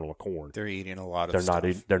a kernel of corn. They're eating a lot of stuff.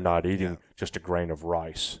 They're not eating just a grain of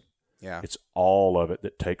rice. Yeah. It's all of it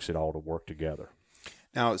that takes it all to work together.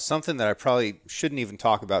 Now, something that I probably shouldn't even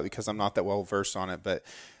talk about because I'm not that well versed on it, but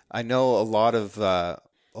I know a lot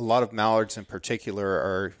of mallards in particular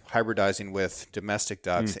are hybridizing with domestic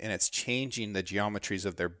ducks, and it's changing the geometries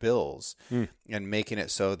of their bills and making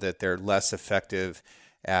it so that they're less effective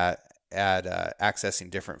at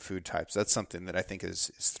accessing different food types. That's something that I think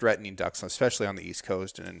is threatening ducks, especially on the East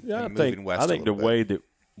Coast and moving west. I think the way that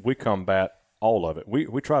we combat all of it,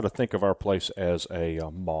 we try to think of our place as a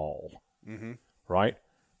mall, right?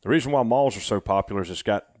 The reason why malls are so popular is it's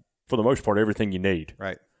got, for the most part, everything you need.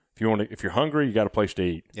 Right. If you're hungry, you got a place to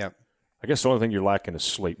eat. Yep. I guess the only thing you're lacking is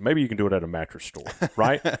sleep. Maybe you can do it at a mattress store,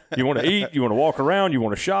 right? You want to eat, you want to walk around, you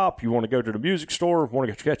want to shop, you want to go to the music store,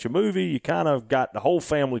 want to catch a movie. You kind of got the whole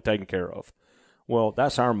family taken care of. Well,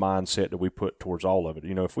 that's our mindset that we put towards all of it.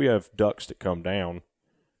 If we have ducks that come down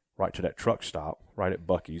right to that truck stop, right at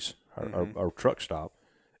Buc-ee's, our truck stop,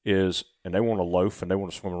 and they want to loaf and they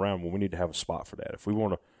want to swim around, well, we need to have a spot for that.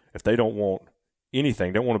 If they don't want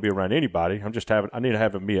anything, don't want to be around anybody, I need to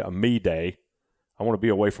have a me day. I want to be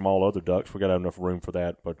away from all other ducks. We got to have enough room for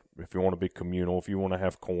that. But if you want to be communal, if you want to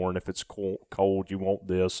have corn, if it's cold, you want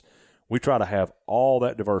this. We try to have all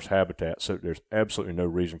that diverse habitat so there's absolutely no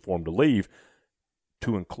reason for them to leave,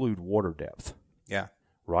 to include water depth. Yeah.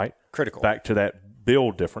 Right? Critical. Back to that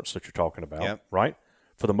build difference that you're talking about. Yep. Right?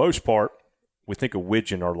 For the most part, we think of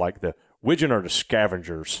widgeon are the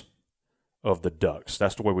scavengers of the ducks.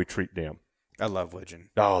 That's the way we treat them. I love widgeon.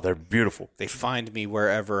 Oh, they're beautiful. They find me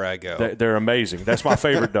wherever I go. They're amazing. That's my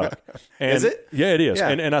favorite duck. And, is it? Yeah, it is. Yeah.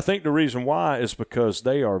 And I think the reason why is because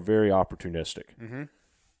they are very opportunistic. Mm-hmm.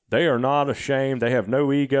 They are not ashamed. They have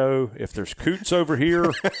no ego. If there's coots over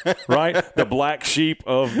here, right, the black sheep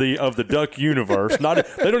of the duck universe,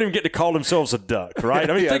 they don't even get to call themselves a duck, right?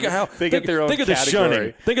 I mean, think of how they get their own think of the category.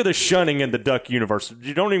 shunning. Think of the shunning in the duck universe.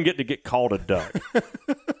 You don't even get called a duck.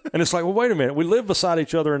 And it's like, well, wait a minute. We live beside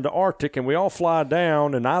each other in the Arctic, and we all fly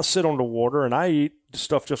down, and I sit on the water, and I eat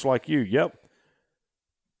stuff just like you. Yep.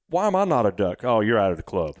 Why am I not a duck? Oh, you're out of the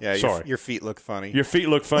club. Yeah, sorry. Your feet look funny. Your feet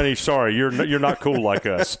look funny. Sorry, you're not cool like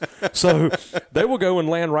us. So they will go and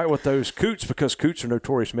land right with those coots because coots are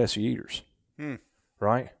notorious messy eaters,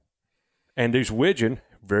 right? And these widgeon,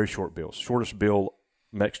 very short bills, shortest bill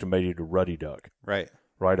next to maybe the ruddy duck, right,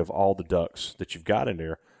 of all the ducks that you've got in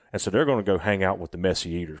there. And so they're going to go hang out with the messy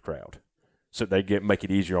eaters crowd, so they make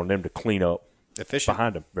it easier on them to clean up efficient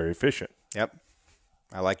behind them. Very efficient. Yep,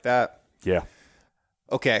 I like that. Yeah.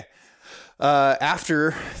 Okay.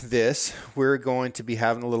 After this, we're going to be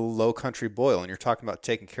having a little low country boil, and you're talking about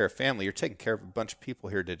taking care of family. You're taking care of a bunch of people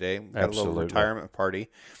here today. We've got Absolutely. a little retirement party.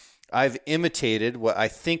 I've imitated what I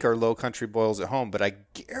think are low country boils at home, but I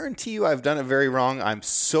guarantee you I've done it very wrong. I'm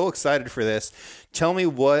so excited for this. Tell me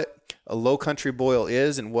what a low country boil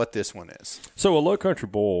is and what this one is. So a low country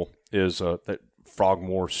boil is that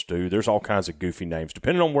Frogmore stew. There's all kinds of goofy names.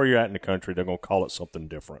 Depending on where you're at in the country, they're going to call it something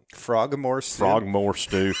different. Frogmore stew? Frogmore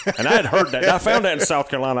stew. And I had heard that. I found that in South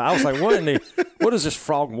Carolina. I was like, what is this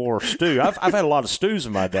Frogmore stew? I've had a lot of stews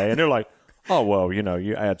in my day. And they're like, oh, well,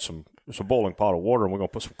 you add some boiling pot of water, and we're going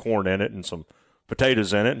to put some corn in it and some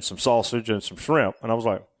potatoes in it and some sausage and some shrimp. And I was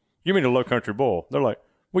like, you mean a low country boil? They're like,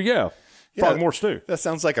 well, yeah. Frogmore stew. That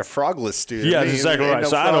sounds like a frogless stew. Yeah, that's exactly right.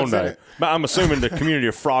 So I don't know. But I'm assuming the community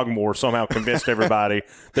of Frogmore somehow convinced everybody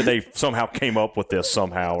that they somehow came up with this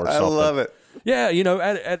somehow or something. I love it. Yeah, you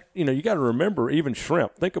got to remember even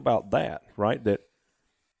shrimp. Think about that, right? That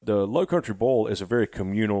the Low Country Bowl is a very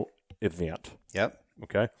communal event. Yep.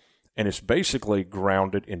 Okay? And it's basically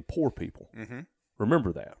grounded in poor people. Mm-hmm.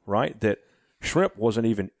 Remember that, right? That shrimp wasn't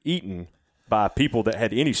even eaten by people that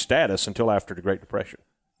had any status until after the Great Depression.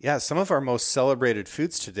 Yeah, some of our most celebrated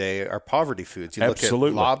foods today are poverty foods. You Absolutely.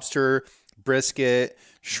 Look at lobster, brisket,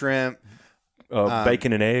 shrimp.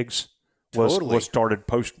 Bacon and eggs was started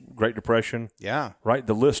post-Great Depression. Yeah. Right?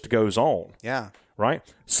 The list goes on. Yeah. Right?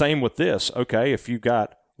 Same with this. Okay, if you've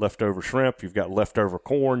got leftover shrimp, you've got leftover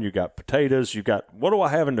corn, you've got potatoes, you've got, what do I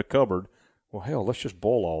have in the cupboard? Well, hell, let's just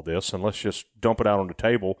boil all this and let's just dump it out on the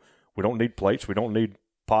table. We don't need plates. We don't need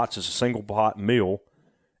pots. It's a single pot meal.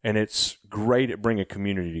 And it's great at bringing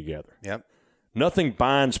community together. Yep. Nothing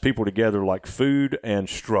binds people together like food and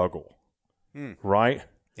struggle, right?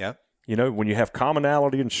 Yep. When you have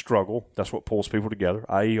commonality and struggle, that's what pulls people together,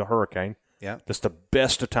 i.e. a hurricane. Yep. That's the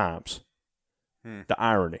best of times, the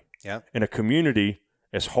irony. Yep. In a community,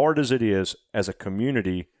 as hard as it is, as a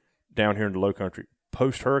community down here in the low country,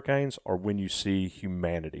 post-hurricanes are when you see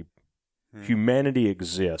humanity. Humanity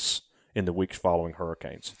exists in the weeks following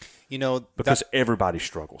hurricanes. Because everybody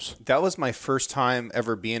struggles. That was my first time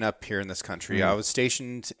ever being up here in this country. I was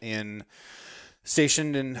stationed in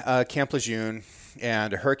Camp Lejeune,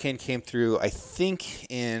 and a hurricane came through, I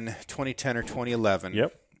think, in 2010 or 2011.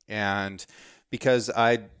 Yep. And because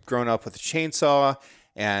I'd grown up with a chainsaw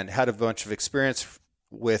and had a bunch of experience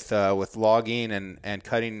with logging and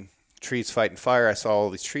cutting trees, fighting fire, I saw all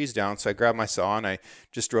these trees down. So I grabbed my saw and I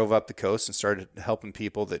just drove up the coast and started helping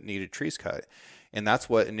people that needed trees cut. And that's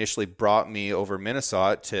what initially brought me over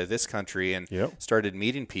Minnesota to this country and started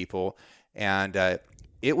meeting people. And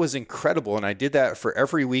it was incredible. And I did that for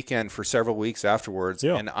every weekend for several weeks afterwards.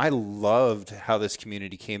 Yeah. And I loved how this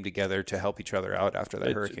community came together to help each other out after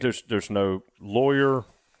that hurricane. There's no lawyer,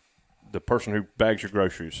 the person who bags your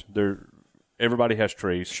groceries. Everybody has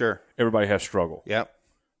trees. Sure. Everybody has struggle. Yep.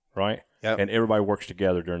 Right? Yep. And everybody works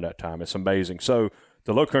together during that time. It's amazing. So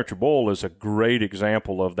the Low Country Bowl is a great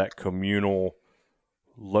example of that communal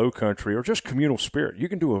low country or just communal spirit. You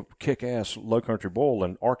can do a kick-ass Low Country Bowl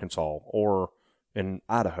in Arkansas or in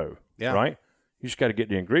Idaho, right? You just got to get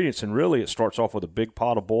the ingredients. And really it starts off with a big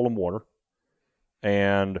pot of boiling water,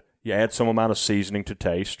 and you add some amount of seasoning to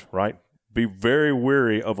taste, right? Be very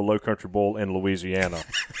wary of a Low Country Bowl in Louisiana.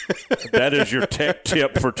 That is your tech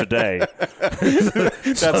tip for today.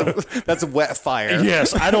 That's a wet fire.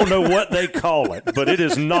 Yes, I don't know what they call it, but it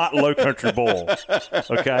is not Low Country Bowl.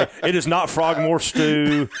 Okay, it is not Frogmore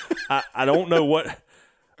stew. I don't know what.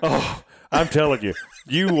 Oh, I'm telling you,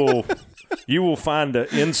 you will find the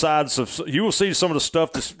insides of. You will see some of the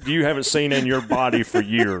stuff that you haven't seen in your body for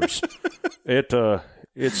years.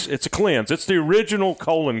 It's a cleanse. It's the original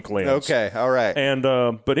colon cleanse. Okay, all right. And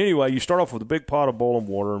but anyway, you start off with a big pot of boiling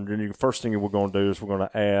water, and then the first thing we're going to do is we're going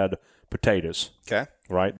to add potatoes. Okay.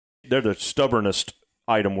 Right? They're the stubbornest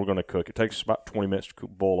item we're going to cook. It takes about 20 minutes to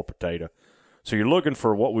boil a potato. So you're looking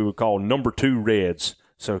for what we would call number 2 reds.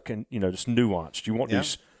 So just nuanced. You want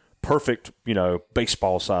these perfect,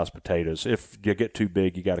 baseball-sized potatoes. If you get too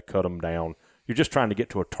big, you got to cut them down. You're just trying to get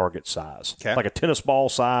to a target size. Okay. Like a tennis ball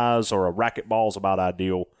size or a racquetball is about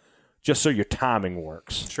ideal, just so your timing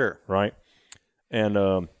works. Sure. Right? And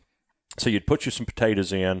so you'd put you some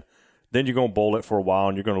potatoes in. Then you're going to boil it for a while,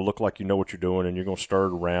 and you're going to look like you know what you're doing, and you're going to stir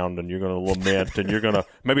it around, and you're going to lament, and you're going to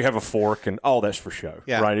maybe have a fork, and all that's for show.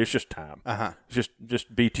 Yeah. Right? It's just time. Uh-huh. It's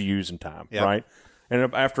just BTUs and time. Yep. Right?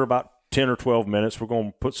 And after about 10 or 12 minutes, we're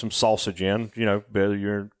going to put some sausage in, whether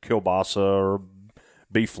you're kielbasa or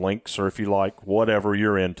beef links, or if you like, whatever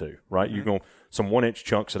you're into, right? Mm-hmm. You're going some 1-inch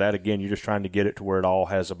chunks of that. Again, you're just trying to get it to where it all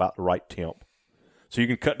has about the right temp. So you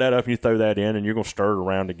can cut that up and you throw that in, and you're going to stir it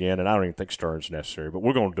around again. And I don't even think stirring is necessary, but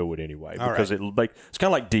we're going to do it anyway because it's kind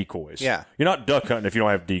of like decoys. Yeah, you're not duck hunting if you don't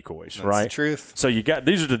have decoys, That's right? The truth. So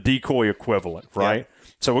these are the decoy equivalent, right?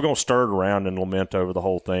 Yeah. So we're going to stir it around and lament over the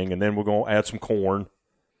whole thing, and then we're going to add some corn,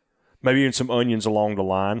 maybe even some onions along the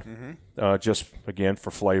line, just again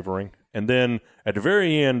for flavoring. And then at the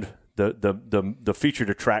very end, the featured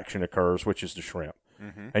attraction occurs, which is the shrimp.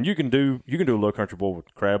 Mm-hmm. And you can do a Low Country Bowl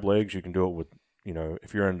with crab legs. You can do it with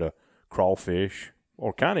if you're into crawfish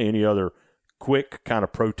or kind of any other quick kind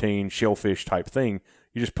of protein shellfish type thing.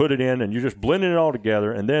 You just put it in and you're just blending it all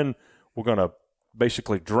together. And then we're going to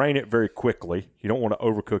basically drain it very quickly. You don't want to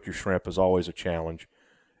overcook your shrimp, is always a challenge.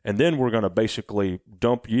 And then we're going to basically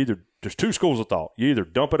there's 2 schools of thought. You either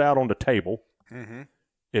dump it out on the table. Mm-hmm.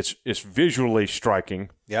 It's visually striking.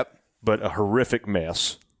 Yep. But a horrific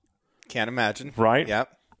mess. Can't imagine. Right?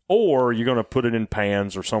 Yep. Or you're going to put it in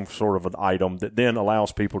pans or some sort of an item that then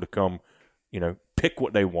allows people to come, pick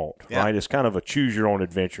what they want. Yep. Right? It's kind of a choose your own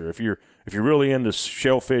adventure. If you're really into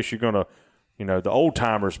shellfish, you're going to, the old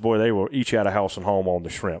timers, boy, they will each out of house and home on the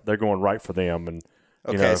shrimp. They're going right for them. And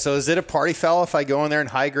okay, so is it a party foul if I go in there and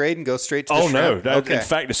high grade and go straight to the shrimp? No. Okay. In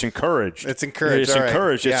fact, it's encouraged. It's encouraged. It's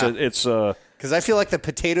encouraged. Right. It's because I feel like the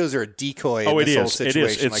potatoes are a decoy in this whole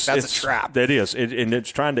situation. It is. That's a trap. That is. And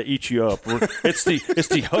it's trying to eat you up. It's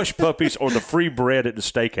the hush puppies or the free bread at the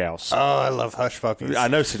steakhouse. Oh, I love hush puppies. I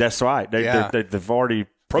know. See, that's right. They've already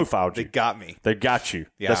profiled you. They got me. They got you.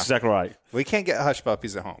 Yeah. That's exactly right. We can't get hush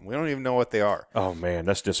puppies at home. We don't even know what they are. Oh, man.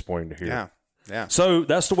 That's disappointing to hear. Yeah. Yeah. So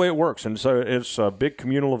that's the way it works. And so it's a big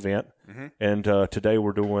communal event. Mm-hmm. And today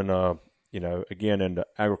we're doing, again, in the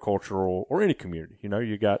agricultural or any community.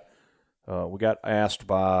 We got asked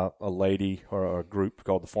by a lady or a group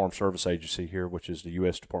called the Farm Service Agency here, which is the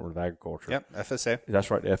U.S. Department of Agriculture. Yep, FSA. That's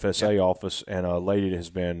right, the FSA office. And a lady that has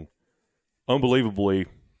been unbelievably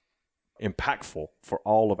impactful for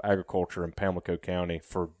all of agriculture in Pamlico County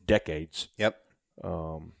for decades. Yep.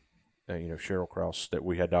 Cheryl Krause, that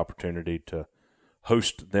we had the opportunity to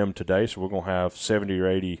host them today. So we're going to have 70 or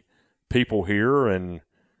 80 people here and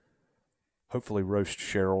hopefully roast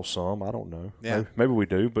Cheryl some. I don't know. Yeah. Maybe we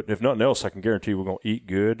do. But if nothing else, I can guarantee we're going to eat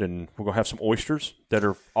good, and we're going to have some oysters that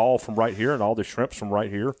are all from right here and all the shrimps from right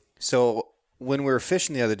here. So when we were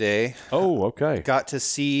fishing the other day, got to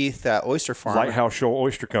see that oyster farm. Lighthouse Shoal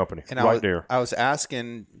Oyster Company, and there. I was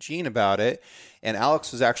asking Gene about it, and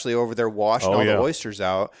Alex was actually over there washing the oysters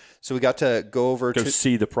out. So we got to go to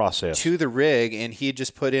see the process to the rig, and he had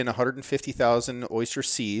just put in 150,000 oyster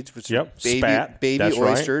seeds, which baby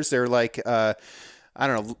oysters. Right. They're like I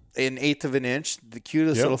don't know, an eighth of an inch, the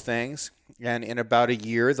cutest little things. And in about a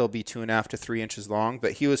year, they'll be 2.5 to 3 inches long.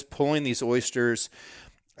 But he was pulling these oysters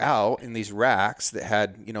out in these racks that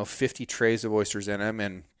had, 50 trays of oysters in them,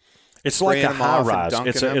 and it's like a high rise.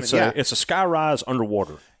 It's a sky rise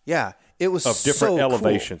underwater. Yeah, it was of different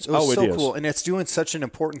elevations. Cool. It was so cool, and it's doing such an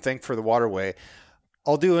important thing for the waterway.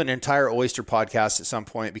 I'll do an entire oyster podcast at some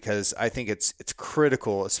point because I think it's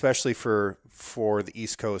critical, especially for the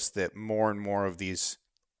East Coast, that more and more of these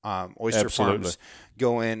oyster farms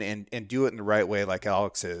go in and do it in the right way, like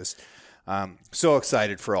Alex is. So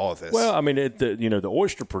excited for all of this. Well, I mean, the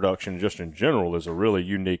oyster production just in general is a really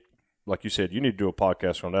unique. Like you said, you need to do a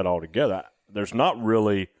podcast on that altogether. There's not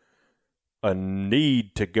really a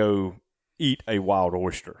need to go eat a wild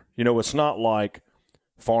oyster. It's not like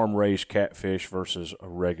farm-raised catfish versus a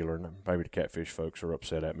regular. Maybe the catfish folks are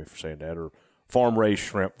upset at me for saying that. Or farm-raised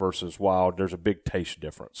shrimp versus wild. There's a big taste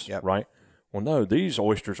difference, right? Well, no, these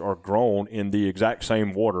oysters are grown in the exact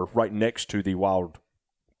same water right next to the wild,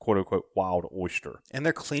 quote-unquote, wild oyster. And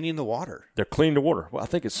they're cleaning the water. They're cleaning the water. Well, I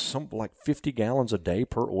think it's something like 50 gallons a day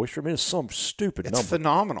per oyster. I mean, it's some stupid number. It's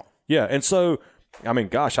phenomenal. Yeah, and so, I mean,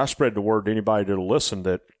 gosh, I spread the word to anybody that'll listen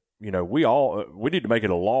that, we need to make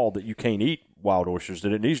it a law that you can't eat wild oysters,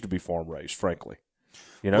 that it needs to be farm-raised, frankly.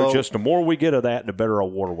 Just the more we get of that, the better our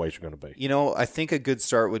waterways are going to be. I think a good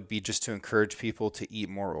start would be just to encourage people to eat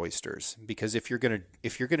more oysters, because if you're gonna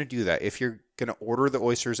do that, if you're gonna order the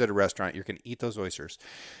oysters at a restaurant, you're gonna eat those oysters.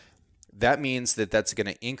 That means that's going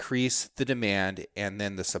to increase the demand, and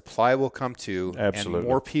then the supply will come to, Absolutely. And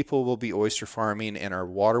more people will be oyster farming, and our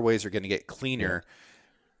waterways are going to get cleaner. Yeah.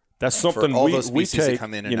 That's something all those we species take. That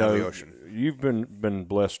come in and out of the ocean. You've been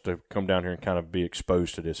blessed to come down here and kind of be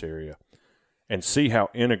exposed to this area and see how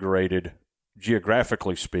integrated,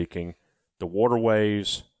 geographically speaking, the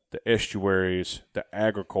waterways, the estuaries, the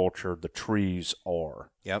agriculture, the trees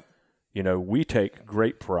are. Yep. We take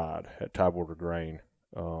great pride at Tidewater Grain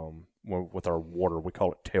with our water. We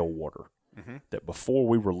call it tailwater. Mm-hmm. That before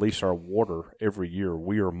we release our water every year,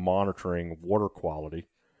 we are monitoring water quality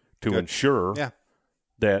to ensure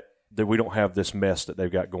that we don't have this mess that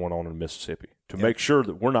they've got going on in Mississippi, to make sure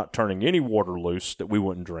that we're not turning any water loose that we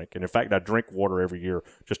wouldn't drink. And in fact, I drink water every year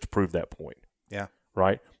just to prove that point. Yeah.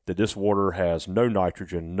 Right? That this water has no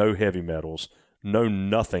nitrogen, no heavy metals, no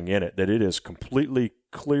nothing in it, that it is completely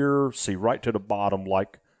clear, see right to the bottom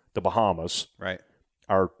like the Bahamas. Right.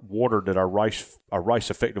 Our water, that our rice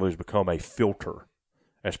effectively has become a filter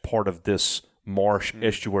as part of this marsh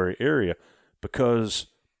estuary area, because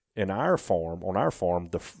on our farm,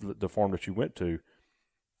 the farm that you went to,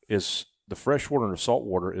 is the fresh water and the salt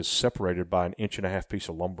water is separated by an 1.5 inch piece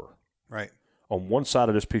of lumber. Right. On one side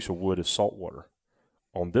of this piece of wood is salt water.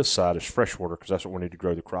 On this side is fresh water, because that's what we need to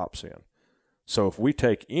grow the crops in. So if we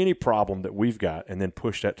take any problem that we've got and then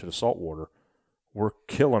push that to the salt water, we're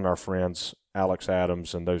killing our friends Alex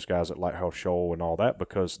Adams and those guys at Lighthouse Shoal and all that,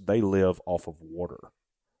 because they live off of water.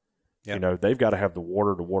 Yep. They've got to have the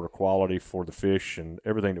water quality for the fish and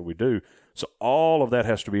everything that we do. So all of that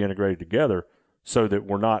has to be integrated together so that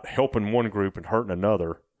we're not helping one group and hurting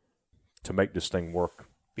another to make this thing work.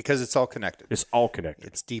 Because it's all connected. It's all connected.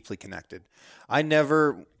 It's deeply connected. I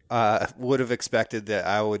never would have expected that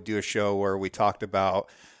I would do a show where we talked about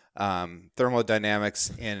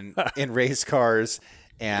thermodynamics in race cars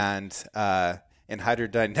and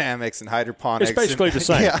hydrodynamics and hydroponics. It's basically the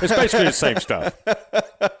same. Yeah. It's basically the same stuff.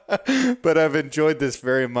 But I've enjoyed this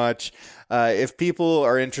very much. If people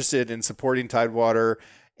are interested in supporting Tidewater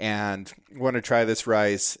and want to try this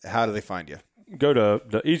rice, how do they find you? Go to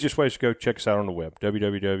the easiest way is to go check us out on the web,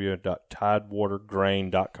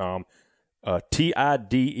 www.tidewatergrain.com.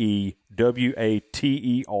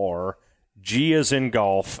 TIDEWATER, G as in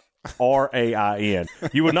golf, RAIN.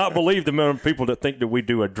 You would not believe the amount of people that think that we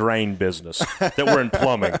do a drain business, that we're in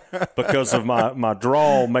plumbing, because of my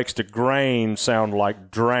drawl makes the grain sound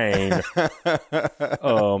like drain.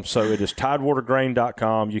 So it is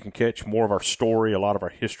tidewatergrain.com. You can catch more of our story. A lot of our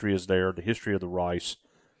history is there, the history of the rice,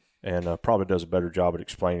 and probably does a better job at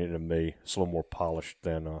explaining it than me. It's a little more polished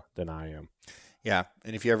than I am. Yeah,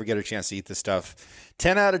 and if you ever get a chance to eat this stuff,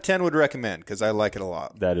 10 out of 10 would recommend, because I like it a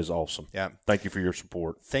lot. That is awesome. Yeah. Thank you for your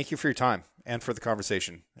support. Thanks for your time and for the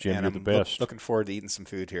conversation. Jim, and you're the best. Looking forward to eating some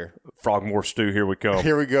food here. Frogmore stew, here we go.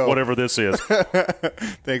 Here we go. Whatever this is.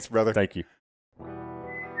 Thanks, brother. Thank you.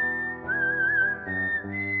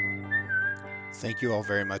 Thank you all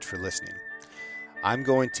very much for listening. I'm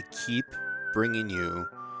going to keep bringing you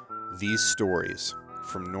these stories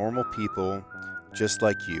from normal people just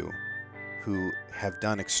like you, who have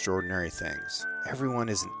done extraordinary things. Everyone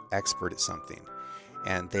is an expert at something,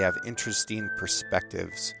 and they have interesting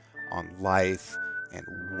perspectives on life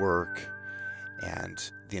and work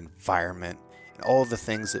and the environment and all the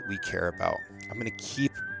things that we care about. I'm going to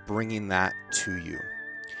keep bringing that to you.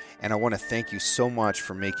 And I want to thank you so much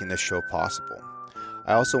for making this show possible.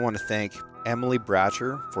 I also want to thank Emily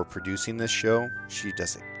Bratcher for producing this show. She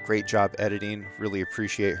does a great job editing. Really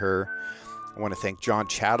appreciate her. I want to thank John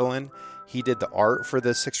Chatelain. He did the art for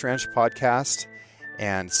the Six Ranch podcast.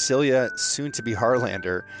 And Celia, soon to be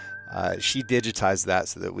Harlander, she digitized that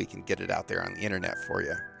so that we can get it out there on the internet for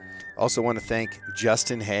you. Also want to thank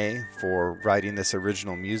Justin Hay for writing this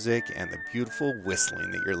original music and the beautiful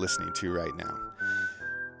whistling that you're listening to right now.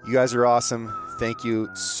 You guys are awesome. Thank you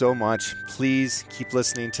so much. Please keep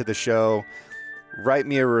listening to the show. Write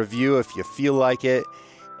me a review if you feel like it,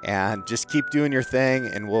 and just keep doing your thing,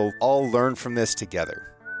 and we'll all learn from this together.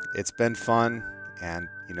 It's been fun, and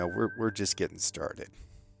we're just getting started.